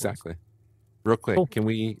different leaderboards. Exactly. Real quick, can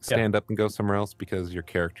we stand up and go somewhere else because your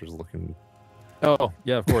character's looking Oh,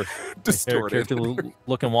 yeah, of course. distorted. Character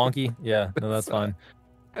looking wonky. Yeah, no, that's fine.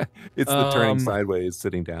 It's the turning sideways,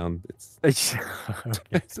 sitting down.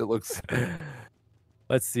 It looks.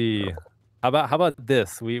 Let's see. How about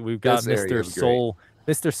this? We've got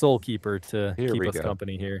Mr. Soul Keeper to keep us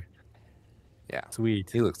company here. Yeah, sweet.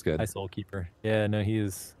 He looks good. Hi, Soul Keeper. Yeah, no, he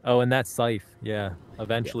is. Oh, and that scythe. Yeah,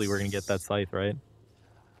 eventually we're gonna get that scythe, right?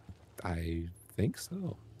 I think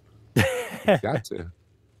so. Got to.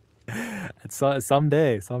 It's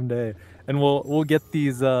someday, and we'll get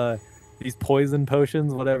these poison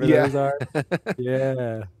potions, whatever those are.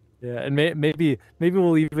 Yeah, and maybe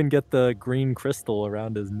we'll even get the green crystal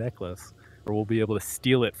around his necklace, or we'll be able to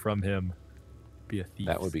steal it from him. Be a thief.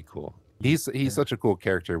 That would be cool. He's such a cool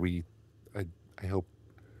character. I hope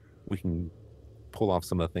we can pull off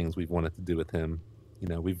some of the things we've wanted to do with him.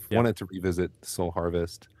 We've wanted to revisit Soul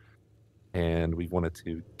Harvest. and we wanted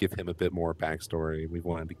to give him a bit more backstory. We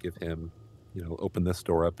wanted to give him, open this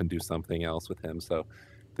door up and do something else with him. So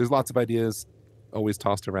there's lots of ideas always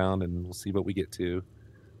tossed around, and we'll see what we get to.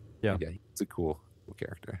 Yeah. Yeah, he's a cool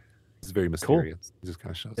character. He's very Cool. mysterious. He just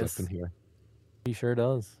kind of shows up in here. He sure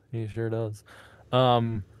does. He sure does.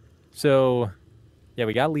 So yeah,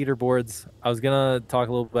 we got leaderboards. I was gonna talk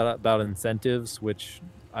a little bit about incentives, which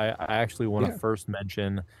I actually want to first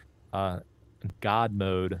mention God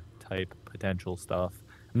mode type potential stuff.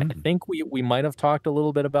 I think we might have talked a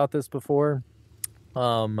little bit about this before.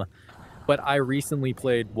 But I recently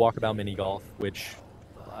played Walkabout Mini Golf, which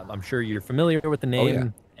I'm sure you're familiar with the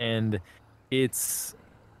name, and it's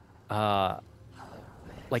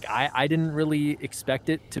like I didn't really expect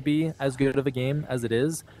it to be as good of a game as it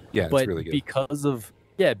is. Yeah, but it's really good.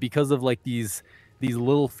 because of like these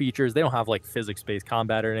little features, they don't have like physics-based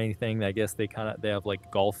combat or anything. I guess they have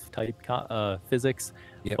like golf type physics,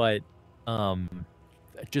 but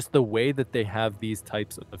just the way that they have these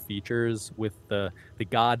types of features with the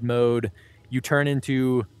God mode, you turn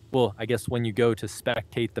into, well, I guess when you go to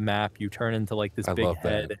spectate the map, you turn into like this big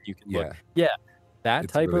head, and you can look. Yeah, that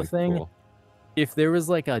it's type really of thing. Cool. If there was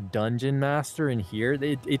like a dungeon master in here,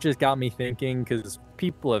 it just got me thinking, because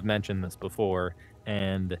people have mentioned this before,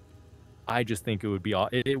 and I just think it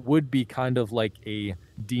would be kind of like a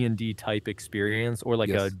D&D type experience, or like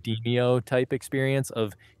a Demio type experience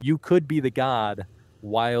of you could be the god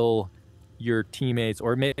while your teammates,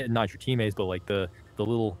 or maybe not your teammates, but like the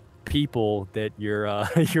little people that you're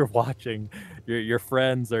you're watching, your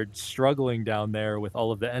friends are struggling down there with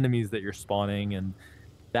all of the enemies that you're spawning, and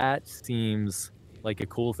that seems like a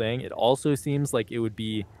cool thing. It also seems like it would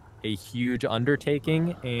be a huge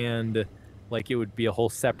undertaking, and like it would be a whole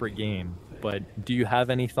separate game. But do you have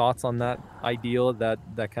any thoughts on that ideal, that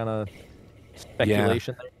kind of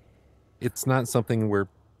speculation? Yeah. It's not something we're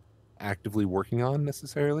actively working on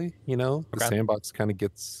necessarily. The Sandbox kind of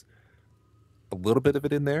gets a little bit of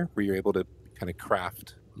it in there, where you're able to kind of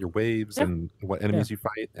craft your waves and what enemies you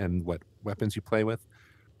fight and what weapons you play with.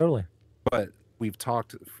 Totally. But we've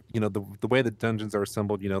talked, the way the dungeons are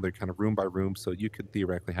assembled, they're kind of room by room. So you could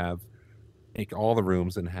theoretically make all the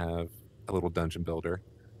rooms and have a little dungeon builder,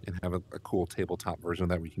 and have a cool tabletop version of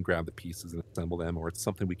that where you can grab the pieces and assemble them, or it's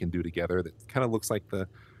something we can do together that kind of looks like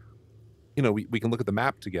we can look at the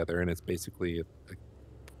map together, and it's basically a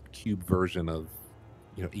cube version of,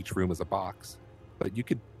 each room is a box. But you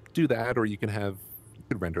could do that, or you could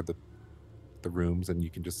render the rooms, and you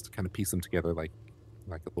can just kind of piece them together like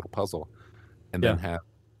a little puzzle, and then have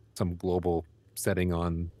some global setting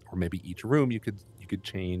on, or maybe each room you could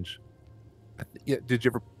change. Yeah, did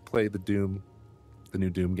you ever play the new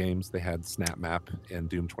Doom games? They had Snap Map and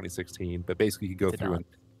Doom 2016, but basically you go through and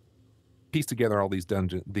piece together all these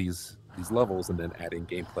these levels, and then add in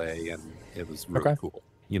gameplay, and it was really cool.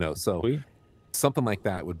 So something like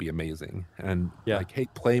that would be amazing. And like, hey,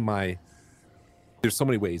 there's so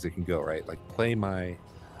many ways it can go, right? Like, play my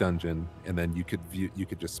dungeon, and then you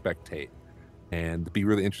could just spectate, and it'd be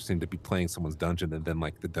really interesting to be playing someone's dungeon, and then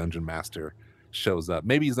like the dungeon master shows up.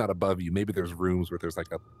 Maybe he's not above you. Maybe there's rooms where there's like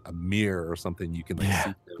a mirror or something you can see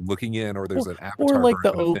him looking in, or there's an avatar, or like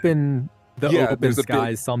the open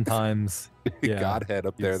skies sometimes. Godhead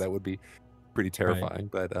up there. That would be pretty terrifying,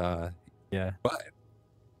 but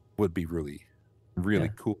would be really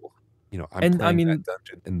cool. I'm playing that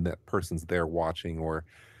dungeon, and that person's there watching, or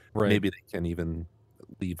maybe they can even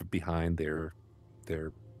leave behind their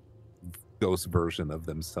ghost version of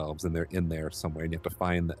themselves, and they're in there somewhere, and you have to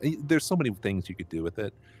find there's so many things you could do with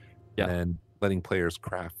it. And letting players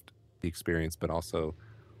craft the experience, but also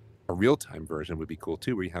a real-time version would be cool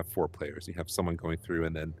too, where you have 4 players, you have someone going through,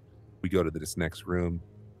 and then we go to this next room,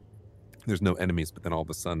 there's no enemies, but then all of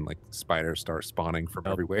a sudden like spiders start spawning from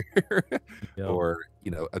everywhere. Or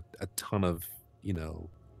a ton of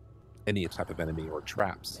any type of enemy or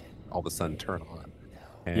traps all of a sudden turn on,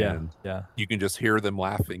 and you can just hear them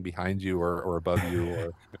laughing behind you, or above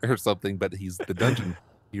you, or something, but he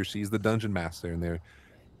or she's the dungeon master, and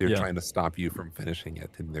they're trying to stop you from finishing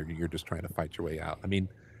it, and you're just trying to fight your way out. I mean,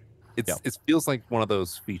 it feels like one of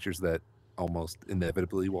those features that almost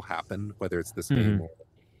inevitably will happen, whether it's this game or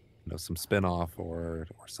some spin-off or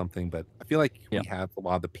something. But I feel like we have a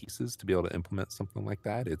lot of the pieces to be able to implement something like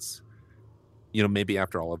that. It's maybe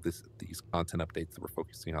after all of these content updates that we're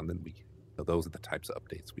focusing on, then those are the types of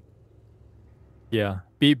updates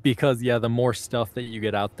because the more stuff that you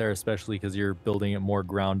get out there, especially because you're building it more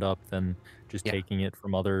ground up than just taking it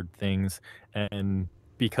from other things, and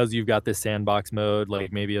because you've got this sandbox mode,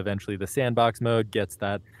 like maybe eventually the sandbox mode gets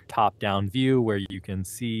that top-down view where you can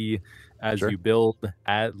see as Sure. you build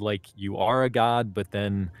at like you are a god, but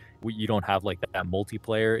then you don't have like that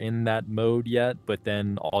multiplayer in that mode yet. But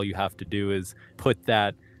then all you have to do is put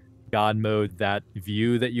that god mode, that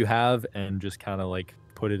view that you have, and just kind of like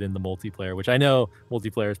put it in the multiplayer, which I know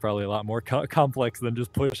multiplayer is probably a lot more complex than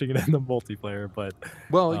just pushing it in the multiplayer, but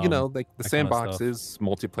Well, like the that kind of sandbox stuff. is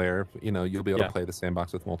multiplayer. You'll be able Yeah. to play the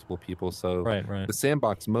sandbox with multiple people. So Right, right. the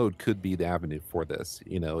sandbox mode could be the avenue for this.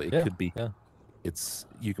 It Yeah, could be yeah.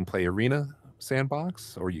 you can play arena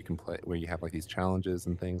sandbox, or you can play where you have like these challenges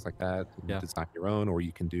and things like that. And Yeah. design your own, or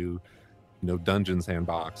you can do dungeon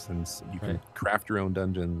sandbox, and you can Right. craft your own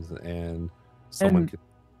dungeons, and someone And could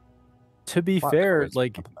to be a lot of different fair, ways to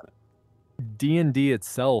like implement it. D&D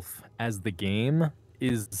itself as the game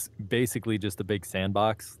is basically just a big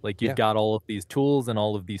sandbox. Like you've Yeah, got all of these tools and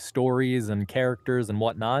all of these stories and characters and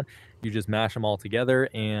whatnot. You just mash them all together,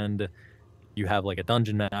 and you have like a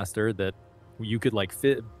dungeon master that you could like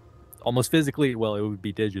fit almost physically. Well, it would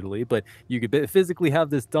be digitally, but you could physically have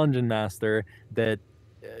this dungeon master that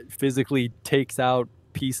physically takes out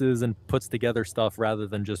pieces and puts together stuff rather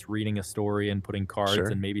than just reading a story and putting cards sure,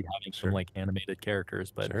 and maybe having some sure, like animated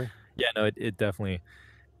characters. But sure. yeah, no, it definitely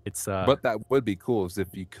it's But that would be cool, is if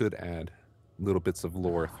you could add little bits of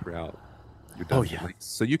lore throughout your oh dungeon. yeah, Like,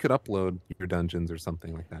 so you could upload your dungeons or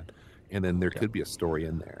something like that, and then there yeah, could be a story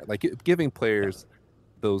in there. Like giving players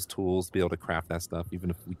those tools to be able to craft that stuff, even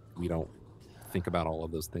if we don't think about all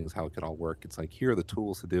of those things, how it could all work. It's like, here are the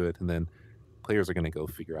tools to do it, and then players are going to go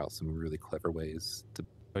figure out some really clever ways to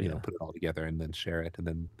oh yeah, put it all together and then share it, and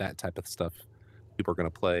then that type of stuff people are going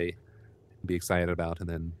to play, be excited about, and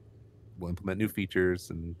then we'll implement new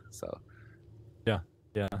features. And so yeah,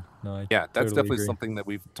 yeah. No, I yeah, that's totally definitely agree. something that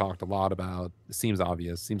we've talked a lot about. It seems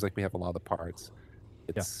obvious, seems like we have a lot of the parts.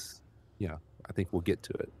 Yeah, It's I think we'll get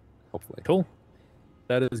to it, hopefully. cool.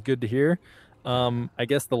 That is good to hear. I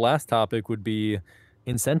guess the last topic would be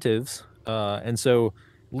incentives. And so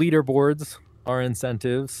leaderboards are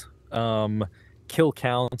incentives. Kill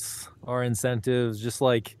counts are incentives. Just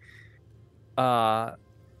like uh,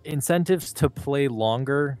 incentives to play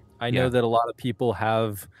longer. I know Yeah, that a lot of people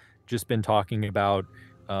have just been talking about.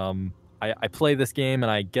 I play this game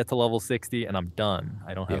and I get to level 60 and I'm done.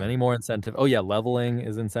 I don't have yeah, any more incentive. Oh yeah, leveling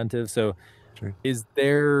is incentive. So sure. is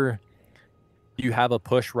there do you have a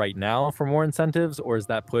push right now for more incentives, or is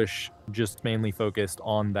that push just mainly focused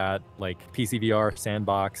on that like PCVR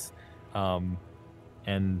sandbox?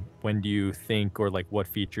 And when do you think, or like what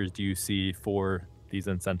features do you see for these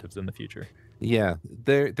incentives in the future? Yeah,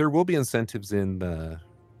 there will be incentives in the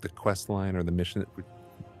quest line or the mission.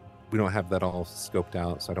 We don't have that all scoped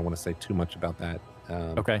out, so I don't want to say too much about that.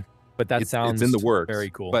 Okay, but that It's in the sounds works, very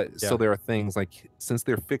cool. but Yeah. so there are things like, since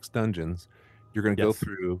they're fixed dungeons, you're going to go Yes.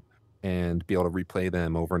 through and be able to replay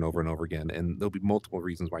them over and over and over again, and there'll be multiple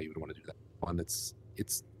reasons why you would want to do that. One, it's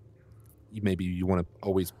maybe you want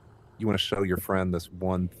to show your friend this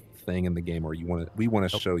one thing in the game, or we want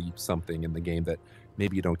to Nope. show you something in the game that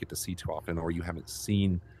maybe you don't get to see too often, or you haven't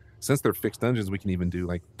seen. Since they're fixed dungeons, we can even do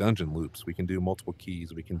like dungeon loops. We can do multiple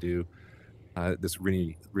keys. We can do this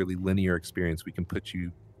really, really linear experience. We can put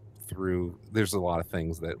you through. There's a lot of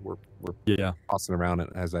things that we're Yeah. tossing around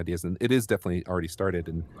as ideas, and it is definitely already started,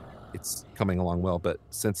 and it's coming along well. But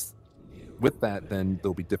since with that, then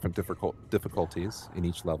there'll be different difficulties in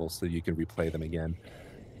each level, so you can replay them again,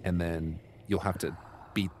 and then you'll have to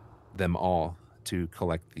beat them all to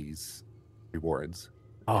collect these rewards.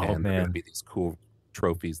 Oh And they're going to man. be these cool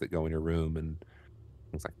trophies that go in your room and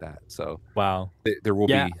things like that. So Wow. there will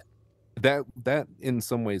Yeah. be that in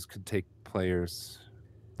some ways could take players.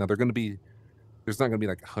 Now there's not going to be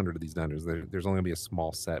like 100 of these dungeons. There's only going to be a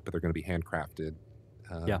small set, but they're going to be handcrafted.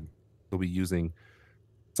 Yeah. They'll be using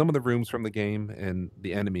some of the rooms from the game and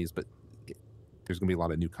the enemies, but there's going to be a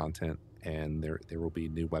lot of new content, and there will be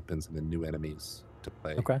new weapons and then new enemies to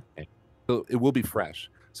play. Okay. And so it will be fresh.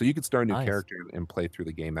 So you could start a new Nice. character and play through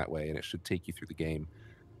the game that way, and it should take you through the game.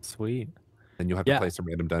 Sweet. Then you'll have Yeah. to play some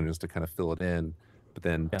random dungeons to kind of fill it in. But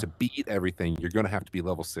then Yeah. to beat everything, you're going to have to be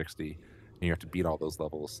level 60, and you have to beat all those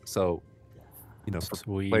levels. So, for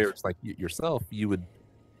Sweet. players like yourself,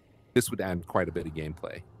 this would add quite a bit of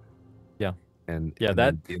gameplay. Yeah. And Yeah,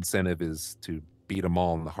 then the incentive is to beat them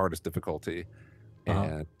all in the hardest difficulty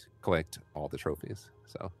and collect all the trophies.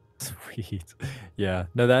 So Sweet. Yeah.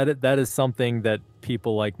 No, that is something that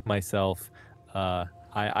people like myself,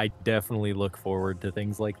 I definitely look forward to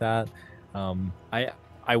things like that.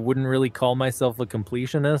 I wouldn't really call myself a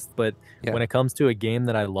completionist, but yeah, when it comes to a game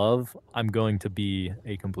that I love, I'm going to be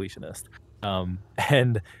a completionist.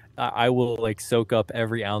 And I will like soak up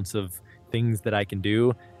every ounce of things that I can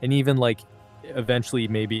do, and even like eventually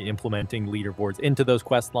maybe implementing leaderboards into those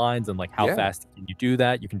quest lines, and like how Yeah, fast can you do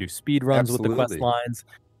that? You can do speed runs with the quest absolutely. lines.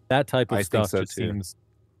 That type of I think stuff so just too. seems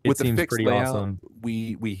it With the seems fixed pretty layout, awesome.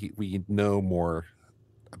 we know more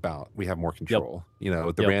about, we have more Yep. control. You know,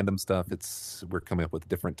 with the Yep. random stuff, it's we're coming up with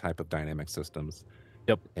different type of dynamic systems,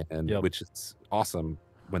 Yep. and Yep. which is awesome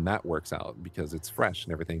when that works out because it's fresh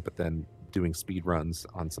and everything. But then doing speed runs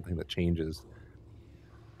on something that changes,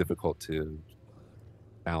 difficult to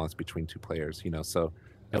balance between two players. You know, so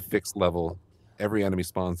a Yep. fixed level, every enemy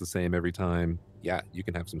spawns the same every time. Yeah, you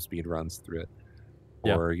can have some speed runs through it,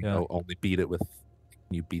 Yeah. or you Yeah. know, only beat it with,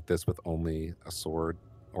 you beat this with only a sword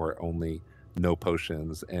or only no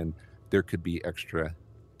potions, and there could be extra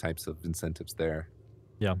types of incentives there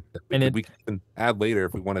Yeah. that And we could even add later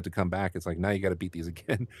if we wanted to come back. It's like, now you got to beat these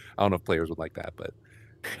again. I don't know if players would like that, but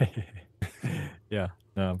yeah.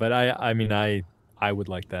 No, but I mean I would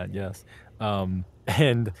like that, yes.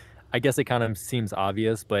 And I guess it kind of seems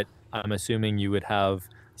obvious, but I'm assuming you would have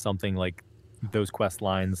something like those quest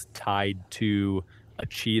lines tied to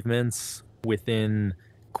achievements within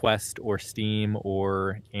Quest or Steam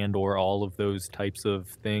or all of those types of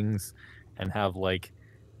things, and have like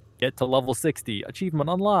get to level 60, achievement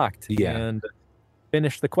unlocked, yeah, and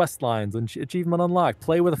finish the quest lines and achievement unlocked,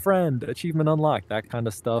 play with a friend, achievement unlocked, that kind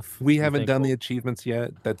of stuff. we You haven't think, done the well, achievements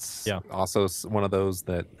yet. That's yeah, also one of those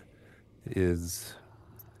that is,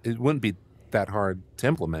 it wouldn't be that hard to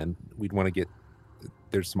implement. We'd want to get,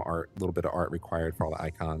 there's some art, a little bit of art required for all the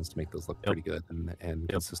icons to make those look yep, pretty good and yep,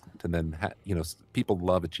 consistent. And then you know, people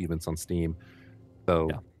love achievements on Steam, so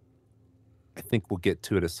yeah, I think we'll get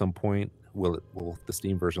to it at some point. Will the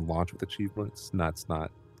Steam version launch with achievements? No, it's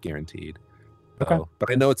not guaranteed. okay, So,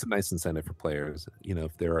 but I know it's a nice incentive for players. You know,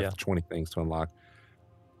 if there are yeah. 20 things to unlock,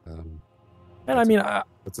 um, And I that's a mean,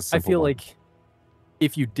 that's a I simple feel one. like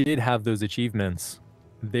if you did have those achievements,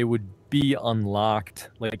 they would be unlocked.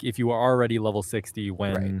 Like if you were already level 60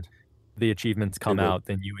 Right. when the achievements They come would. out,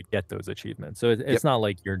 then you would get those achievements. So Yep. it's not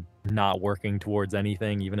like you're not working towards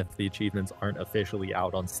anything, even if the achievements aren't officially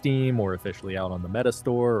out on Steam or officially out on the Meta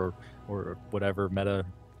Store or whatever Meta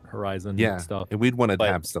Horizon Yeah. stuff. And we'd want to But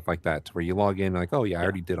have stuff like that to where you log in like, oh yeah, I yeah,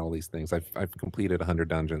 already did all these things. I've completed 100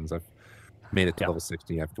 dungeons. I've made it to yeah, level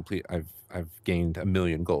 60. I've gained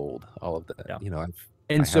 1,000,000 gold. All of that. yeah. You know, I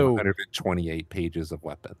And have so 128 pages of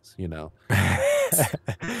weapons. You know.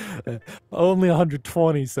 only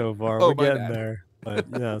 120 so far. Oh, We're my getting bad. there, but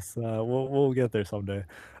yes, we'll get there someday.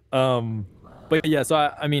 Um, but yeah, so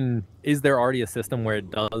I mean, is there already a system where it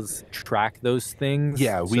does track those things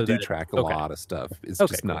Yeah, we so do that track a okay, lot of stuff. It's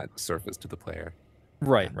okay, just cool, not surfaced to the player.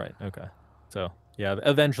 right, Yeah. right, okay. So yeah,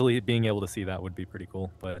 eventually being able to see that would be pretty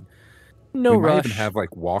cool, but no We might even rush, have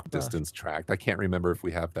like walk no rush. distance tracked. I can't remember if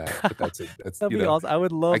we have that, but that's, That'd you be know, awesome. I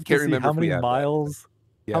would I love to can't see remember if we have that.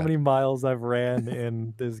 But how yeah. many miles I've ran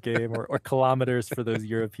in this game, or kilometers for those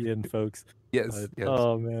European folks. Yes. But Yes.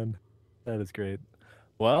 oh man, that is great.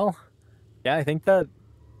 Well, yeah, I think that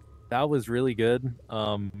that was really good. It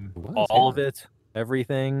was. All Yeah. of it,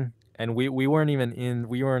 everything, and we weren't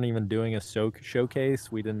even doing a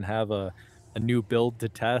showcase. We didn't have a new build to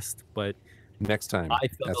test, but Next time. I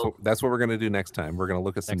felt That's what we're gonna do next time. We're gonna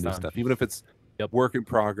look at some next new time. stuff, even if it's Yep. work in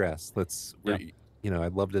progress. Yeah. You know,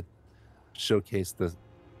 I'd love to showcase the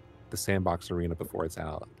sandbox arena before it's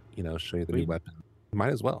out. You know, show you the new Sweet. weapon.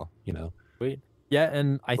 Might as well. You know, Sweet. Yeah,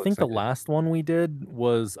 and I so think the excited. last one we did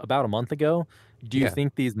was about a month ago. Do you Yeah,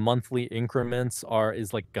 think these monthly increments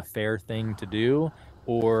is like a fair thing to do,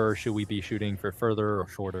 or should we be shooting for further or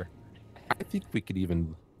shorter? I think we could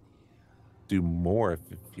even do more if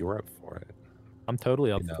you're up for it. I'm totally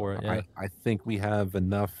You up know, for it. Yeah. I think we have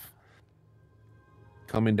enough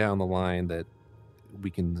coming down the line that we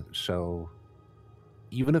can show,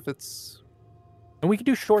 even if it's, And we could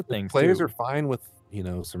do short if things players too. are fine with, you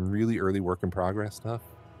know, some really early work in progress stuff.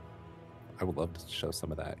 I would love to show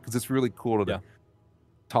some of that because it's really cool to Yeah.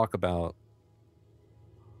 talk about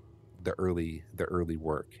the early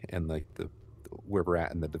work and like the where we're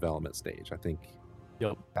at in the development stage. I think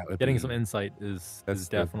Yep. that would Getting some be, insight is that's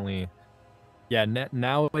the, definitely yeah,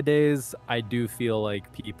 nowadays I do feel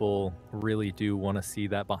like people really do want to see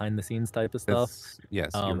that behind the scenes type of stuff. that's,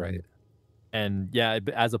 yes, you're right. Um and yeah,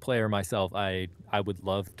 as a player myself, I would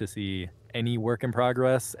love to see any work in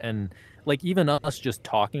progress, and like even us just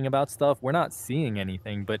talking about stuff, we're not seeing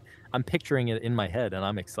anything, but I'm picturing it in my head and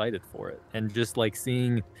I'm excited for it. And just like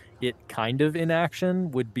seeing it kind of in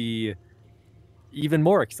action would be even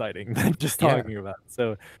more exciting than just Yeah, talking about it.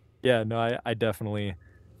 So yeah, no, I definitely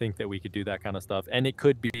think that we could do that kind of stuff. And it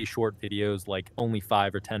could be short videos, like only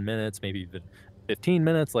 5 or 10 minutes, maybe even 15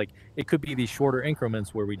 minutes. Like it could be these shorter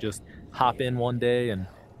increments where we just hop in one day and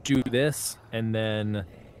do this, and then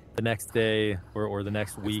the next day or the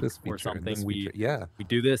next week or something, we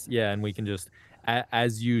do this. Yeah. And we can just,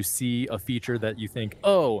 as you see a feature that you think,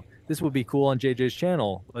 oh, this would be cool on JJ's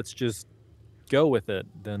channel, let's just go with it.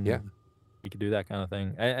 Then we could do that kind of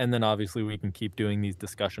thing. And then obviously we can keep doing these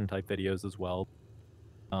discussion type videos as well.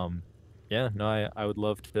 Yeah, no, I would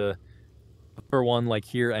love to, for one, like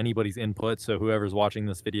hear anybody's input. So whoever's watching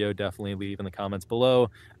this video, definitely leave in the comments below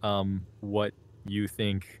what you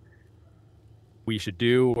think we should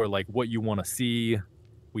do, or like what you want to see.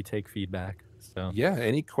 We take feedback. So yeah,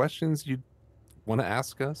 any questions you want to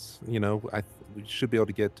ask us, you know, we should be able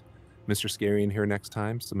to get Mr. Scary in here next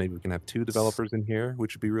time, so maybe we can have 2 developers in here,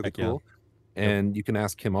 which would be really cool. And you can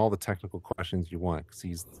ask him all the technical questions you want, because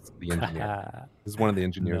he's the engineer. He's one of the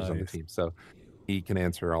engineers on the team, so he can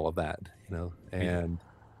answer all of that, you know. And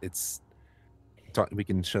we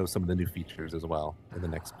can show some of the new features as well in the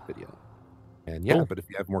next video. And but if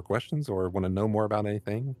you have more questions or want to know more about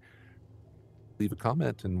anything, leave a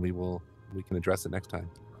comment and we can address it next time.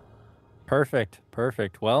 Perfect.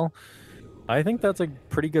 Well, I think that's a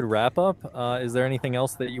pretty good wrap up. Is there anything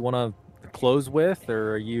else that you want to close with,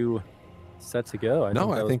 or are you set to go?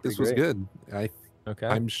 I think this was good. Okay.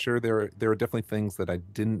 I'm sure there are definitely things that I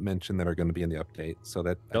didn't mention that are going to be in the update, so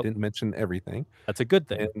that I didn't mention everything. That's a good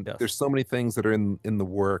thing. And there's so many things that are in the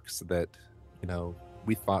works that, you know,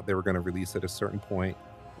 we thought they were going to release at a certain point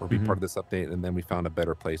or be part of this update, and then we found a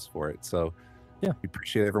better place for it. So we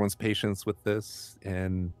appreciate everyone's patience with this,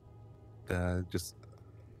 and just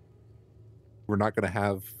we're not going to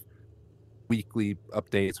have weekly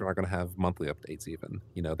updates. We're not going to have monthly updates even.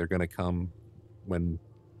 You know, they're going to come when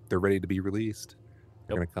they're ready to be released.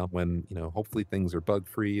 They're going to come when, you know, hopefully things are bug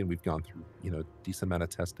free and we've gone through, you know, decent amount of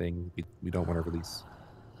testing. We don't want to release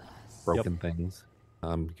broken things.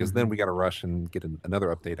 Because then we got to rush and get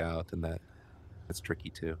another update out, and that's tricky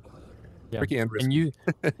too. Tricky and risky.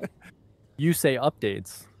 And you say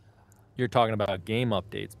updates, you're talking about game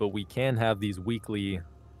updates, but we can have these weekly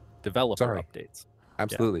developer updates.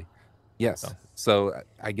 Absolutely. Yes. So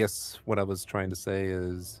I guess what I was trying to say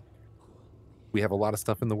is we have a lot of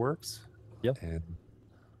stuff in the works. And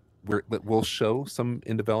we'll show some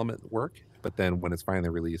in development work, but then when it's finally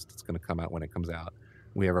released, it's going to come out when it comes out.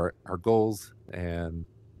 We have our goals, and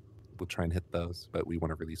we'll try and hit those, but we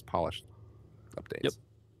want to release polished updates.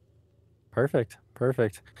 Perfect.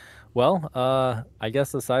 Well, I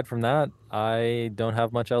guess aside from that, I don't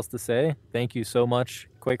have much else to say. Thank you so much,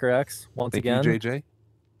 Quaker-X, once again. Thank you, JJ.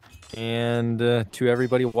 And to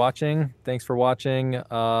everybody watching, thanks for watching.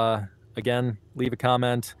 Again, leave a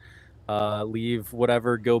comment. Leave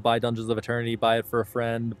whatever, go buy Dungeons of Eternity, buy it for a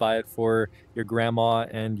friend, buy it for your grandma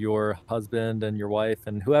and your husband and your wife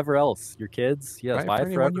and whoever else, your kids. Buy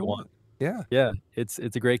it for everyone. It's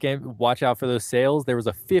a great game. Watch out for those sales. There was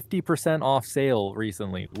a 50% off sale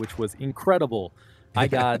recently, which was incredible. I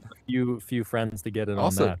got a few friends to get in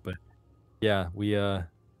on that, but we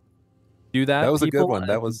do that. That was a good one.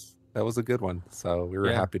 That was a good one. So we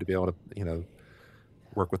were happy to be able to, you know,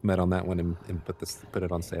 work with Med on that one and put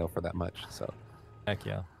it on sale for that much. So heck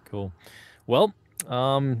yeah, cool. Well,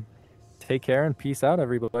 take care and peace out,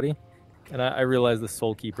 everybody. And I realized the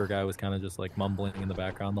Soul Keeper guy was kind of just like mumbling in the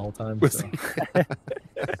background the whole time. So.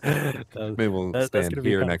 Maybe we'll stand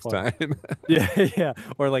here next time. yeah,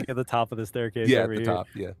 or like at the top of the staircase. Yeah, at the top.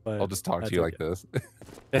 Yeah, I'll just talk to you like this.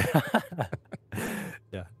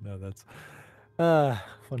 Yeah, no, that's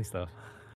funny stuff.